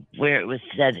video where it was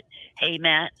said, "Hey,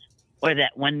 Matt," or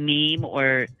that one meme,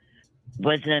 or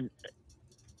was it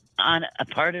on a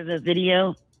part of the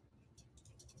video?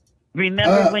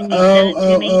 Remember when you said it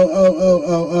to me?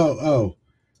 Oh.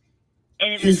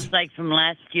 And it was like from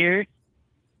last year,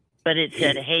 but it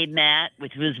said, "Hey, Matt,"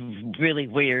 which was really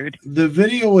weird. The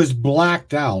video was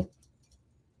blacked out.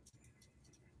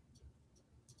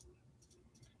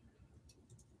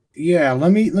 Yeah,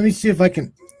 let me see if I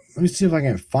can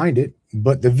find it.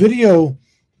 But the video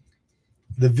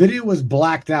was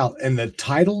blacked out, and the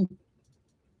title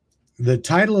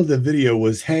of the video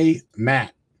was "Hey,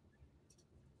 Matt."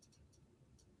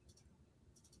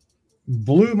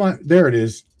 There it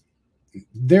is,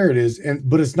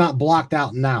 but it's not blocked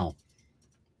out now.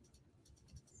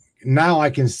 Now I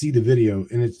can see the video,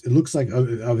 and it looks like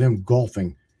of him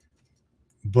golfing.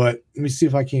 But let me see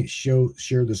if I can't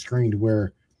share the screen to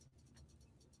where.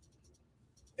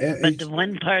 But the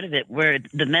one part of it where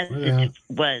the message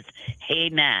was, "Hey,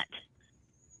 Matt,"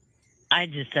 I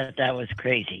just thought that was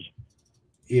crazy.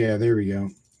 Yeah, there we go.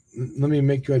 Let me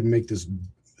go ahead and make this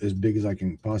as big as I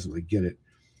can possibly get it.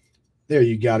 There,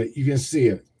 you got it. You can see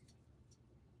it.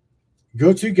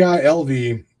 Go to Guy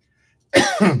LV.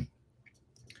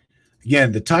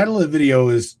 Again, the title of the video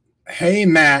is "Hey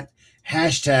Matt,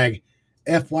 hashtag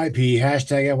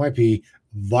FYP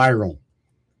viral."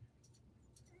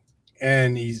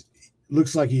 And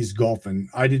looks like he's golfing.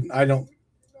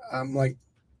 I'm like,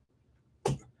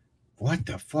 what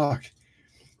the fuck?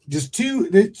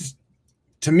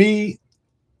 To me,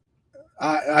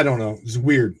 I don't know. It's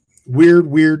weird.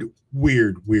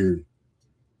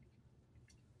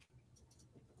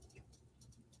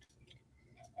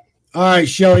 All right,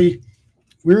 Shelly,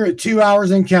 we're at 2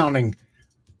 hours and counting.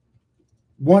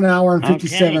 1 hour and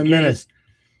 57 minutes.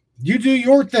 You do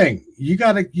your thing. You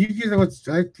get I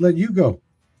let you go.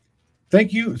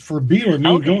 Thank you for being with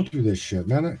me and going through this shit,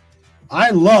 man.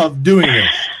 I love doing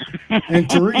this. And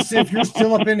Teresa, if you're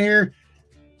still up in here,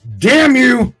 damn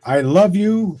you. I love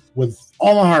you with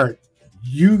all my heart.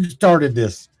 You started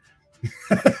this.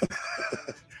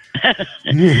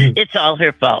 It's all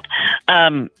her fault.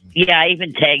 Yeah, I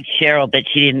even tagged Cheryl, but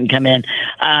she didn't come in.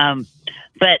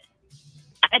 But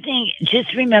I think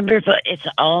just remember, it's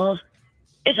all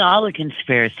a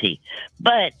conspiracy.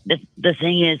 But the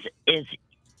thing is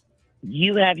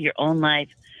you have your own life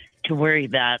to worry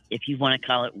about, if you want to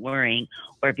call it worrying,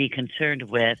 or be concerned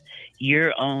with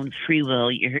your own free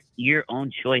will, your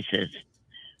own choices,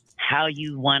 how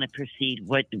you want to proceed,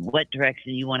 what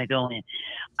direction you want to go in.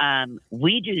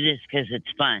 We do this because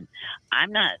it's fun.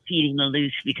 I'm not feeding the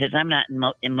loose because I'm not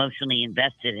emotionally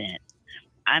invested in it.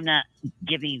 I'm not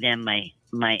giving them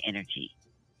my energy,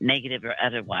 negative or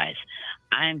otherwise.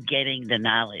 I'm getting the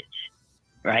knowledge,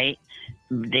 right?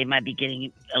 They might be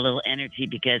getting a little energy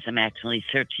because I'm actually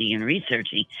searching and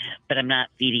researching, but I'm not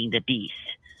feeding the beast,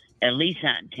 at least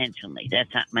not intentionally.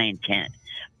 That's not my intent.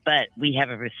 But we have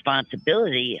a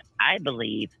responsibility, I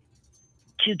believe,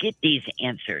 to get these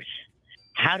answers.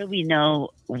 How do we know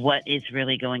what is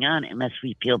really going on unless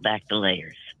we peel back the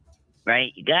layers,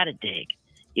 right? You got to dig.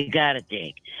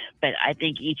 But I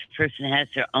think each person has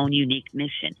their own unique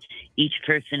mission. Each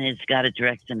person has got a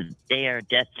direction they are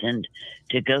destined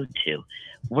to go to.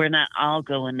 We're not all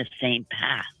going the same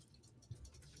path.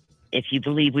 If you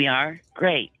believe we are,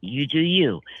 great. You do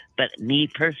you. But me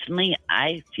personally,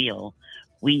 I feel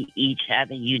we each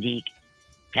have a unique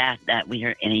path, that we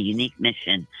are in a unique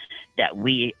mission that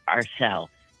we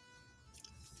ourselves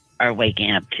are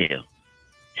waking up to.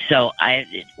 So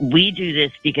we do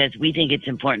this because we think it's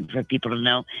important for people to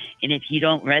know. And if you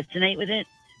don't resonate with it,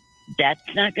 that's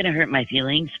not going to hurt my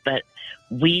feelings. But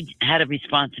we had a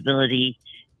responsibility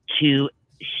to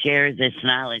share this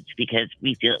knowledge because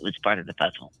we feel it was part of the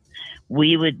puzzle.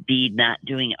 We would be not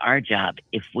doing our job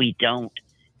if we don't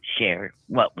share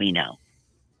what we know,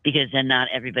 because then not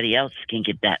everybody else can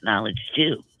get that knowledge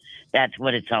too. That's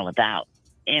what it's all about,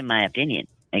 in my opinion,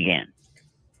 again.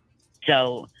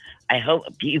 So I hope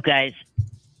you guys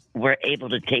were able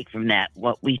to take from that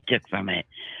what we took from it.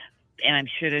 And I'm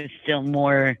sure there's still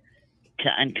more to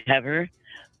uncover,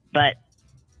 but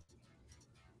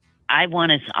I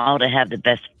want us all to have the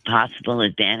best possible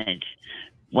advantage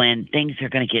when things are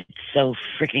going to get so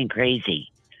freaking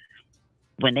crazy.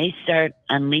 When they start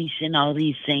unleashing all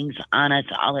these things on us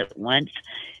all at once,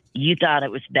 you thought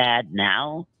it was bad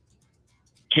now,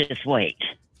 just wait.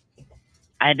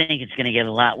 I think it's going to get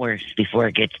a lot worse before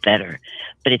it gets better.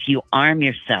 But if you arm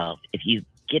yourself, if you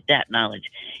get that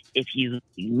knowledge, if you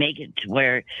make it to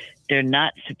where they're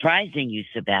not surprising you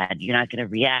so bad, you're not going to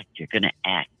react, you're going to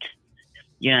act.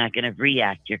 You're not going to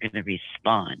react, you're going to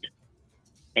respond.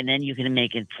 And then you can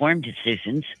make informed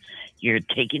decisions. You're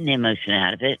taking the emotion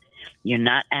out of it. You're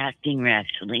not acting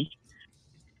rationally.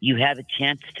 You have a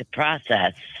chance to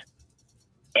process,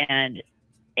 and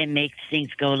it makes things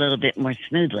go a little bit more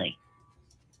smoothly,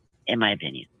 in my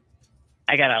opinion.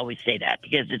 I got to always say that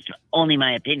because it's only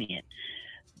my opinion.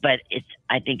 But it's,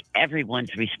 I think,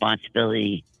 everyone's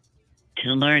responsibility to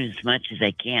learn as much as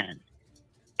they can.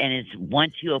 And it's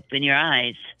once you open your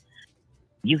eyes,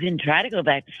 you can try to go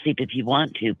back to sleep if you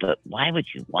want to, but why would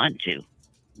you want to?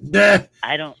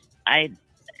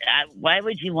 Why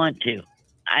would you want to?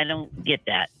 I don't get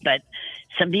that. But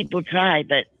some people try,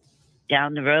 but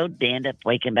down the road, they end up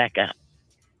waking back up.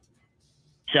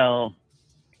 So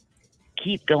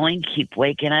keep going, keep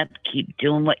waking up, keep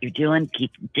doing what you're doing,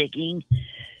 keep digging,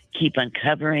 keep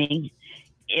uncovering.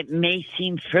 It may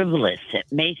seem frivolous. It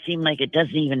may seem like it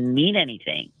doesn't even mean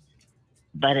anything,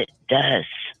 but it does.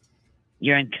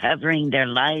 You're uncovering their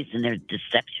lies and their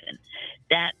deception.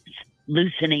 That's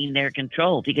loosening their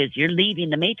control because you're leaving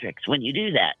the matrix when you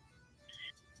do that.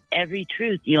 Every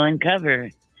truth you uncover,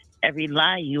 every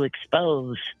lie you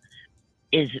expose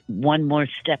is one more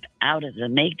step out of the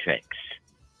matrix.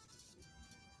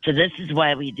 So this is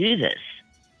why we do this.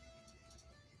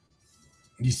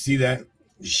 You see that?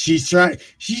 She's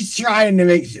trying to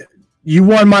make, you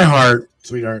won my heart,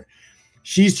 sweetheart.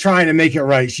 She's trying to make it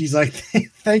right. She's like,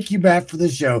 thank you, Matt, for the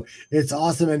show. It's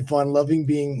awesome and fun. Loving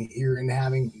being here and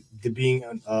having the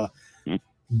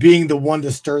being the one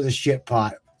to stir the shit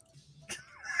pot.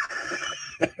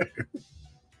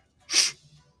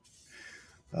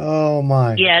 Oh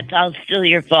my. Yeah, it's all still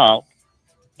your fault.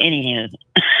 Anywho.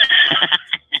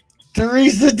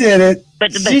 Teresa did it.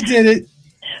 She did it.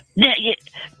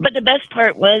 But the best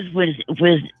part was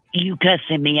you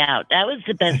cussing me out. That was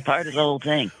the best part of the whole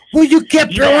thing. Well, you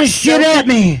kept throwing shit at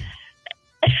me.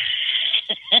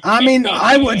 I mean,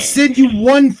 I would send you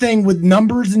one thing with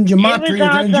numbers and gematria,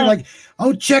 awesome. And you're like,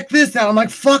 "Oh, check this out." I'm like,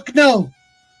 "Fuck no."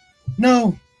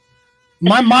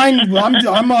 My mind,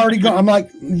 I'm already going. I'm like,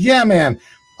 "Yeah, man.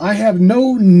 I have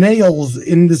no nails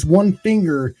in this one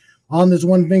finger. On this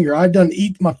one finger, I done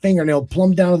eat my fingernail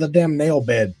plumb down to the damn nail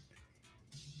bed."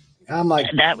 I'm like,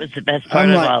 that was the best part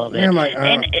of all of it. I'm like,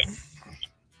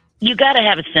 you got to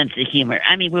have a sense of humor.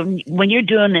 I mean, when you're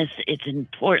doing this, it's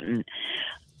important.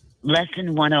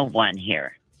 Lesson 101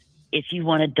 here. If you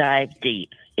want to dive deep,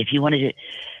 if you want to,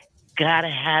 got to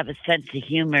have a sense of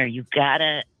humor. You got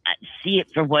to see it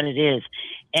for what it is,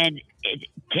 and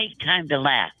take time to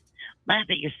laugh. Laugh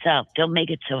at yourself. Don't make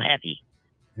it so heavy.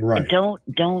 Right. Don't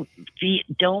feed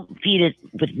it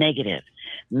with negative.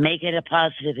 Make it a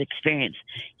positive experience.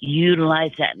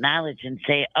 Utilize that knowledge and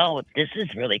say, "Oh, this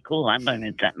is really cool. I'm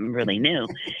learning something really new,"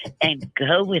 and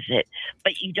go with it.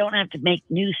 But you don't have to make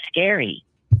new scary.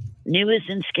 New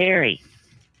isn't scary.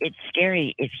 It's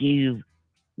scary if you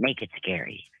make it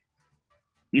scary.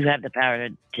 You have the power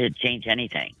to change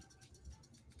anything.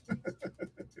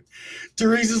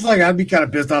 Teresa's like, I'd be kind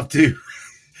of pissed off too.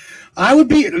 I would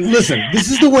be. Listen, this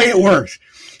is the way it works.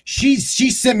 She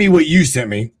sent me what you sent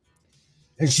me,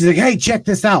 and she's like, "Hey, check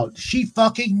this out." She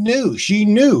fucking knew. She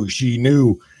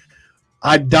knew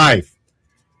I'd dive,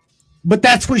 but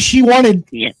that's what she wanted.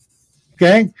 Yeah.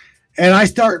 Okay, and I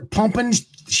start pumping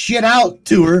shit out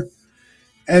to her,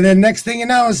 And then next thing you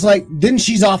know, it's like, then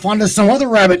she's off onto some other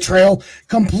rabbit trail,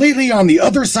 completely on the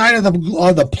other side of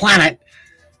the planet,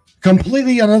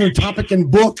 completely another topic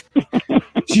and book.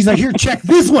 She's like, here, check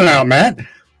this one out, Matt.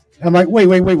 I'm like, wait.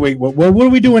 What are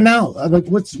we doing now? I'm like,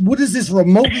 what does this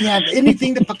remotely have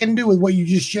anything to fucking do with what you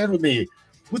just shared with me?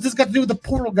 What's this got to do with the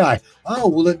portal guy? Oh,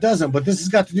 well, it doesn't. But this has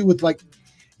got to do with, like,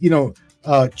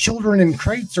 children in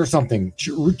crates or something.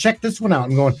 Check this one out.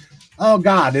 I'm going, oh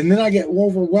God. And then I get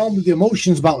overwhelmed with the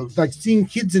emotions about, like, seeing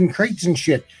kids in crates and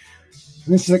shit.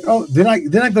 And then she's like, oh, then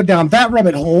I go down that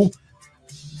rabbit hole.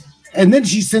 And then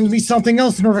she sends me something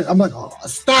else. And I'm like, oh,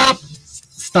 stop.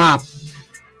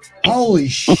 Holy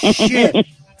shit.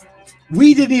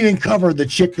 We didn't even cover the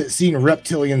chick that seen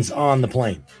reptilians on the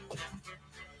plane.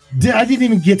 I didn't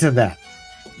even get to that.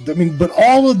 I mean, but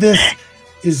all of this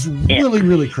is really,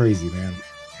 really crazy, man.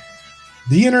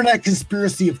 The internet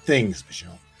conspiracy of things,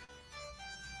 Michelle.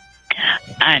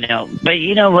 I know, but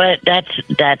you know what?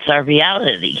 That's our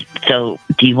reality. So,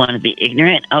 do you want to be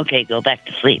ignorant? Okay, go back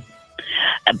to sleep.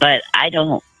 But I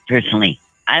don't personally.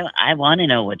 I want to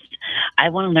know I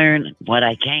want to learn what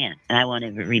I can, and I want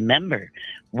to remember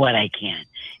what I can.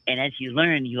 And as you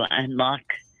learn, you unlock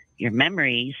your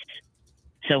memories.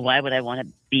 So why would I want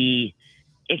to be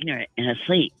ignorant and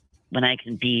asleep when I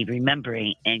can be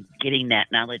remembering and getting that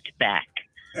knowledge back?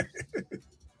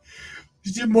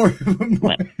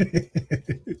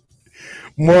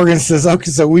 Morgan says,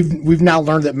 okay, so we've now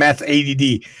learned that Matt's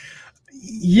ADD.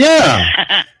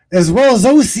 Yeah, as well as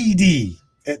OCD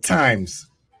at times.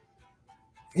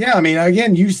 Yeah, I mean,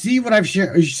 again, you see what I've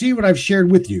shared. You see what I've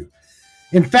shared with you.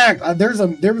 In fact, there was a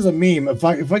meme. If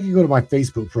I could go to my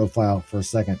Facebook profile for a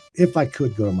second,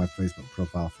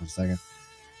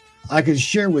 I could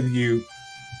share with you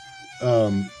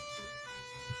a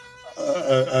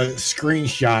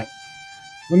screenshot.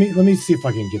 Let me see if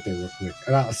I can get there real quick.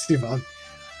 And I'll see if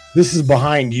this is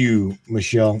behind you,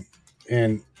 Michelle,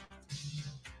 and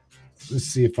let's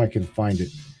see if I can find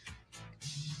it.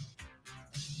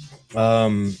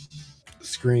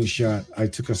 Screenshot. I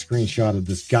took a screenshot of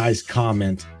this guy's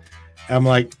comment. I'm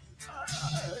like,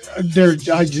 I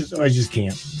just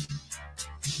can't.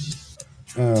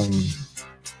 Where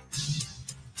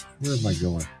am I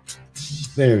going?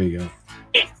 There we go.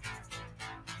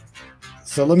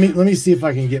 So let me see if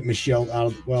I can get Michelle out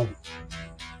of. Well,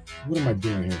 what am I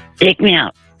doing here? Take me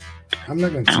out. I'm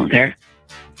not going to. I don't care.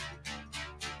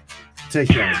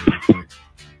 Take you out.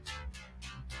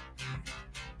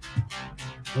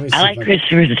 I like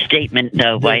Christopher's statement,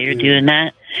 though, while you're doing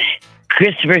that.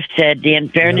 Christopher said the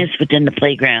unfairness within the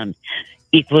playground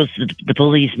equals the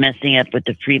bullies messing up with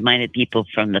the free-minded people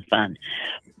from the fun.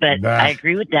 But I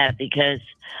agree with that because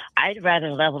I'd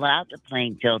rather level out the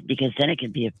playing field because then it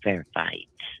can be a fair fight.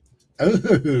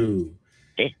 Oh,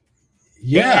 They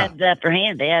yeah. have the upper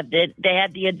hand. They have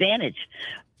the advantage.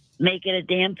 Make it a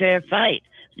damn fair fight.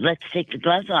 Let's take the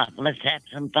gloves off. Let's have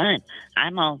some fun.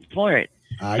 I'm all for it.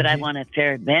 But I want a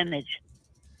fair advantage.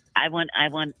 I want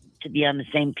to be on the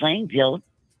same playing field.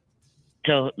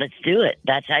 So let's do it.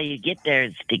 That's how you get there,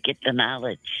 is to get the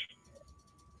knowledge.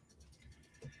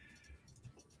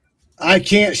 I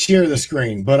can't share the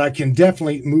screen, but I can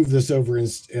definitely move this over. And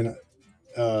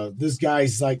this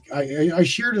guy's like, I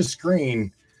shared a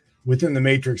screen within the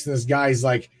Matrix. And this guy's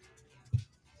like,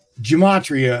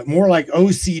 gematria, more like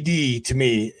OCD to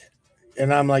me.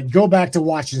 And I'm like, go back to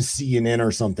watching CNN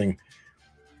or something.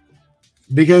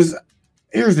 Because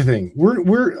here's the thing,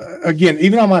 we're again,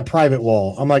 even on my private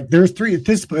wall, I'm like, there's three at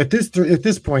this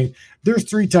point. There's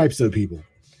three types of people,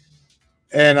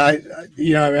 and I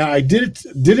did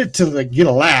it to like get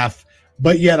a laugh,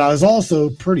 but yet I was also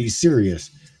pretty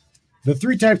serious. The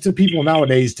three types of people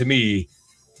nowadays, to me,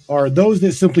 are those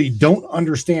that simply don't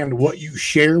understand what you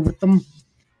share with them,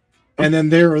 and then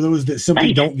there are those that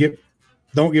simply don't give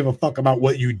a fuck about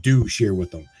what you do share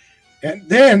with them, and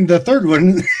then the third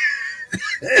one.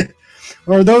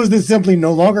 Or those that simply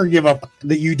no longer give up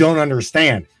that you don't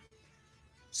understand.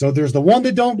 So there's the one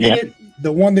that don't get it,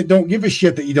 the one that don't give a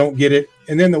shit that you don't get it,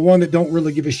 and then the one that don't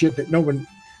really give a shit that no one,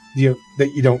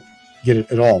 that you don't get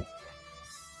it at all.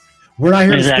 We're not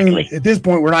here to spoon, at this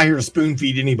point. We're not here to spoon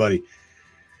feed anybody.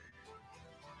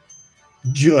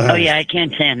 Oh yeah, I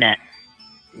can't stand that.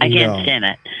 I can't stand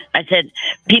that. I said,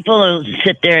 people will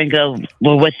sit there and go,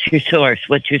 well, what's your source?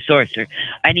 What's your source? Or,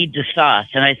 I need the sauce.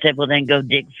 And I said, well, then go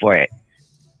dig for it.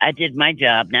 I did my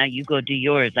job. Now you go do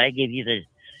yours. I gave you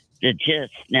the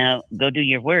gist. Now go do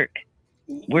your work.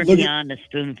 We're beyond the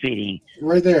spoon feeding.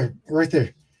 Right there.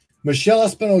 Michelle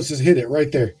Espinosa hit it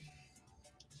right there.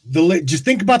 Just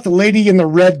think about the lady in the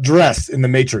red dress in the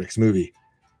Matrix movie.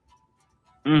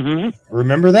 Mm-hmm.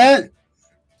 Remember that?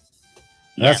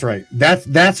 That's right.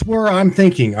 That's where I'm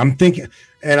thinking.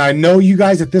 And I know you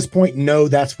guys at this point know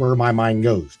that's where my mind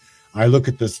goes. I look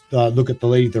at this, look at the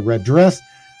lady with the red dress.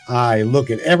 I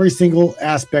look at every single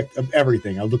aspect of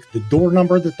everything. I look at the door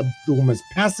number that the woman's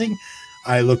passing.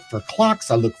 I look for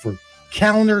clocks. I look for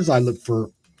calendars. I look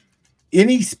for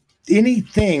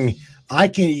anything I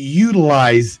can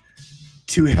utilize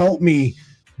to help me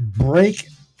break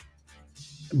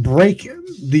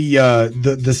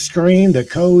the screen, the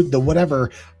code, the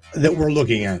whatever that we're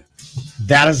looking at.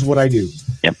 That is what I do.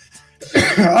 Yep.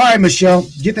 All right, Michelle,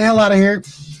 get the hell out of here.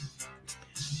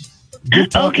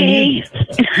 Okay.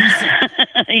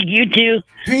 You too.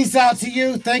 Peace out to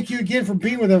you. Thank you again for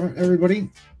being with everybody.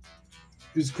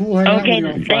 It was cool hanging out with you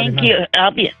on Friday thank night.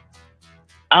 you.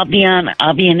 I'll be in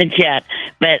the chat.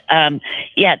 But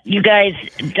yeah, you guys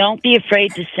don't be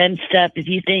afraid to send stuff. If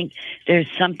you think there's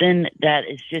something that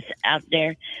is just out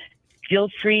there, feel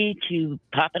free to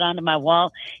pop it onto my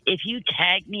wall. If you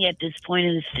tag me at this point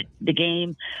in the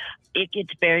game, it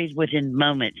gets buried within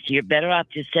moments. You're better off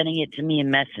just sending it to me in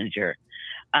Messenger.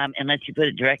 Unless you put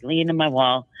it directly into my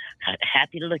wall.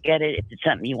 Happy to look at it. If it's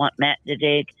something you want Matt to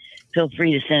dig, feel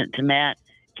free to send it to Matt.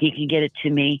 He can get it to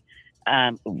me.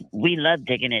 We love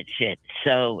digging at shit,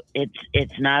 so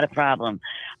it's not a problem.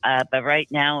 But right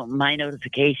now, my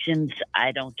notifications,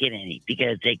 I don't get any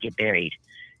because they get buried.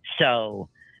 So,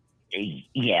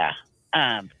 yeah.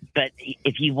 But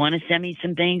if you want to send me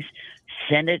some things,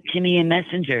 send it to me in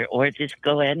Messenger, or just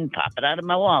go ahead and pop it out of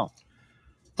my wall.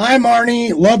 Hi,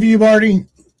 Marnie. Love you, Marty.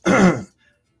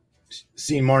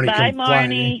 Seeing Marnie Bye, come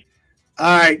flying Marnie. in.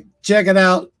 All right, check it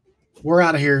out. We're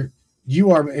out of here.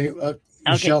 You are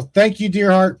Michelle. Thank you,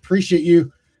 dear heart. Appreciate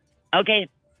you. Okay.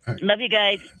 Right. Love you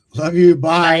guys. Love you.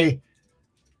 Bye.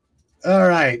 All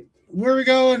right. Where are we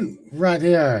going? Right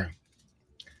here.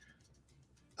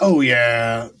 Oh,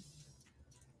 yeah.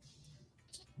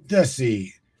 Let's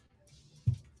see.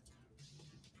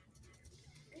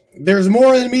 There's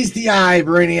more than meets the eye,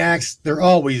 Brainiacs. There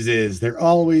always is. There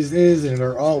always is, and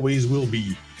there always will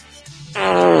be.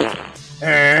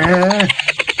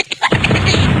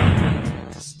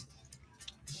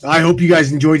 I hope you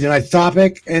guys enjoyed tonight's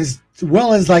topic, as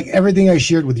well as like everything I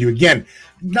shared with you. Again,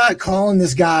 I'm not calling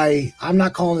this guy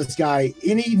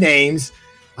any names.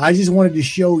 I just wanted to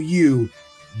show you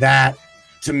that,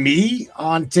 to me,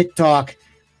 on TikTok,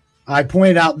 I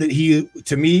pointed out that he,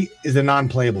 to me, is a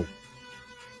non-playable.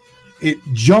 It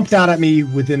jumped out at me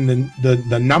within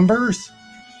the numbers.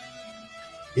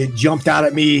 It jumped out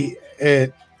at me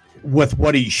with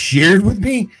what he shared with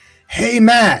me. Hey,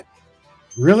 Matt,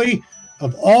 really?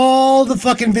 Of all the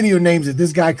fucking video names that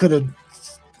this guy could have,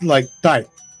 like,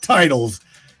 titles,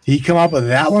 he come up with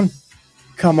that one?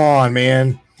 Come on,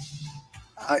 man.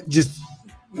 I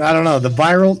don't know. The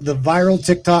viral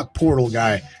TikTok portal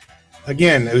guy.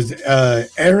 Again, it was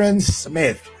Aaron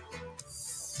Smith.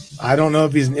 I don't know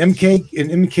if he's an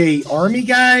MK Army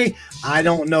guy. I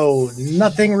don't know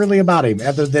nothing really about him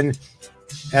other than,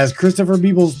 as Christopher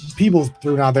Peebles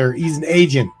threw out there, he's an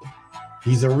agent.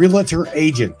 He's a realtor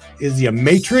agent. Is he a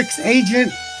Matrix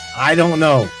agent? I don't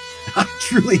know. I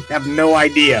truly have no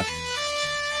idea.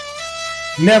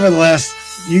 Nevertheless,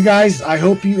 you guys, I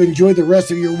hope you enjoy the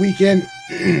rest of your weekend.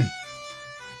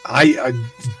 I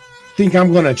think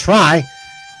I'm going to try.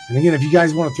 And again, if you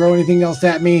guys want to throw anything else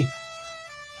at me,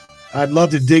 I'd love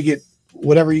to dig it,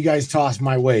 whatever you guys toss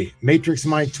my way.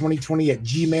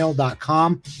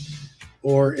 MatrixMind2020@gmail.com.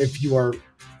 Or if you are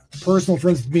personal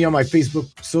friends with me on my Facebook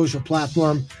social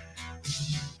platform,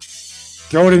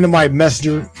 throw it into my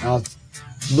messenger. I'll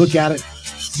look at it,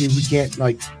 see if we can't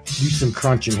do some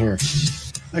crunching here.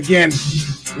 Again,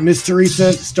 Miss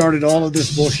Teresa started all of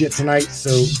this bullshit tonight,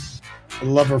 so I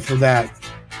love her for that.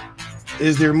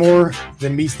 Is there more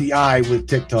than meets the eye with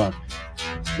TikTok?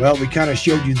 Well, we kind of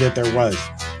showed you that there was,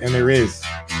 and there is.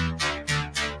 I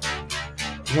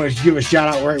want to give a shout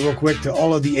out real quick to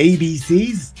all of the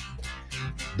ABCs.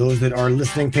 Those that are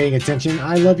listening, paying attention,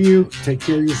 I love you. Take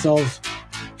care of yourselves.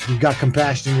 You've got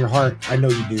compassion in your heart. I know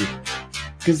you do.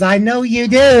 Because I know you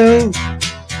do.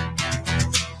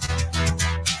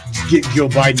 Get Joe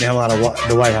Biden the hell out of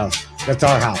the White House. That's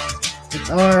our house. It's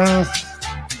our house.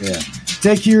 Yeah.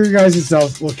 Take care of you guys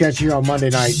yourselves. We'll catch you on Monday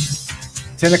night,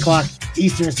 10 o'clock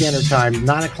Eastern Standard Time,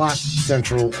 9 o'clock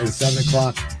Central, and 7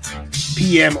 o'clock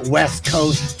p.m. West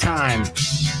Coast time.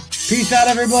 Peace out,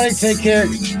 everybody. Take care.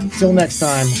 Till next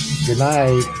time. Good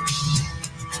night.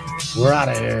 We're out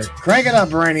of here. Crank it up,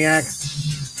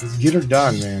 Brainiacs. Let's get her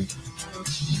done, man.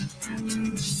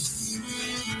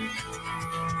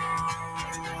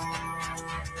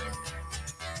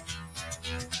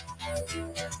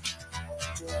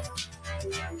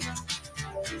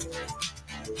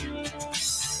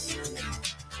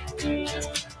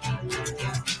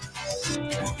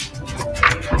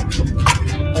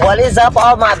 What is up,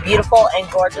 all my beautiful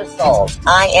and gorgeous souls?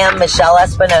 I am Michelle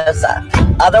Espinosa,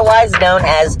 otherwise known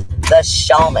as the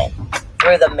Shaman,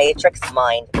 through the Matrix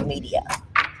Mind Media.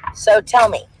 So tell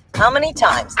me, how many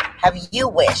times have you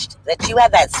wished that you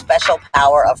had that special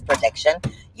power of prediction?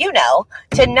 You know,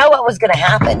 to know what was going to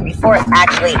happen before it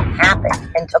actually happened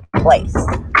and took place.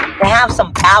 To have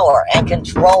some power and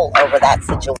control over that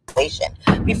situation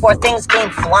before things came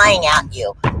flying at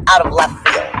you out of left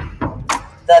field.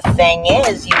 The thing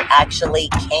is, you actually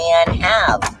can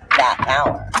have that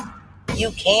power. You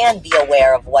can be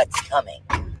aware of what's coming.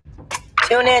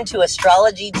 Tune in to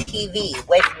Astrology TV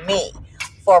with me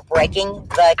for Breaking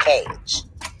the Cage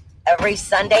every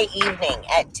Sunday evening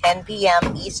at 10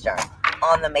 p.m. Eastern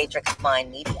on the Matrix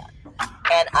Mind Media.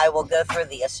 And I will go through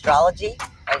the astrology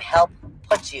and help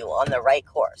put you on the right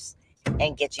course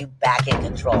and get you back in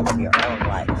control of your own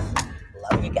life.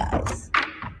 Love you guys.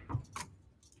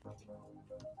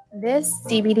 This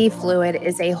CBD fluid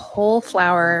is a whole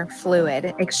flower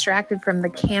fluid extracted from the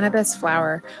cannabis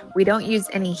flower. We don't use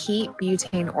any heat,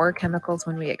 butane, or chemicals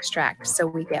when we extract, so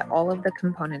we get all of the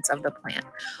components of the plant.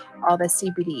 All the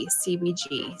CBD,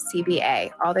 CBG,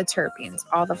 CBA, all the terpenes,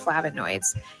 all the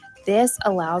flavonoids. This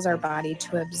allows our body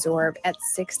to absorb at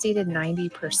 60 to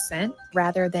 90%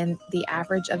 rather than the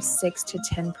average of 6 to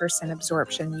 10%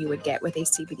 absorption you would get with a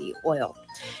CBD oil.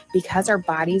 Because our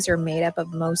bodies are made up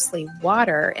of mostly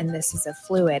water and this is a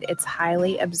fluid, it's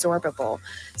highly absorbable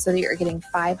so that you're getting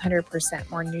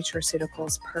 500% more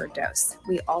nutraceuticals per dose.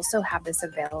 We also have this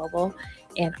available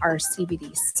in our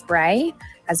CBD spray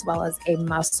as well as a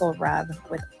muscle rub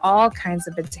with all kinds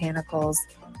of botanicals.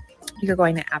 You're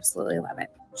going to absolutely love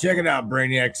it. Check it out,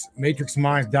 Brainiacs.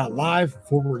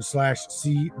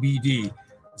 MatrixMinds.live/CBD.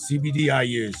 CBD I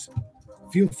use.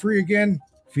 Feel free again.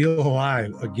 Feel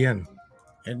alive again.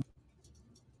 And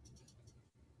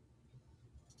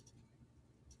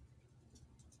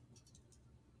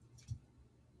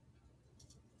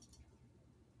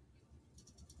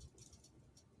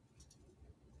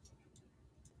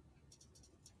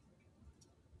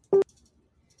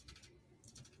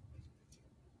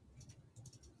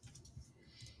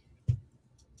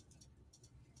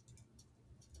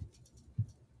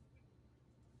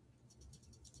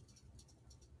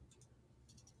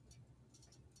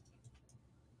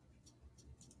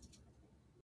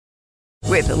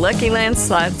With the Lucky Land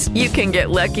Slots, you can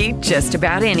get lucky just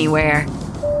about anywhere.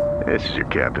 This is your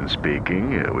captain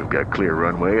speaking. We've got clear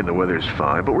runway and the weather's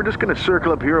fine, but we're just going to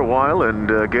circle up here a while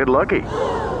and get lucky.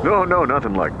 No,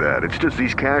 nothing like that. It's just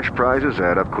these cash prizes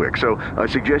add up quick. So I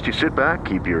suggest you sit back,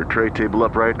 keep your tray table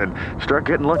upright, and start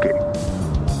getting lucky.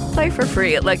 Play for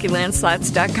free at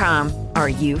LuckyLandSlots.com. Are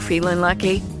you feeling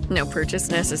lucky? No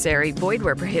purchase necessary. Void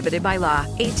where prohibited by law.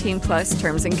 18+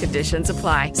 terms and conditions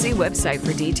apply. See website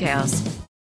for details.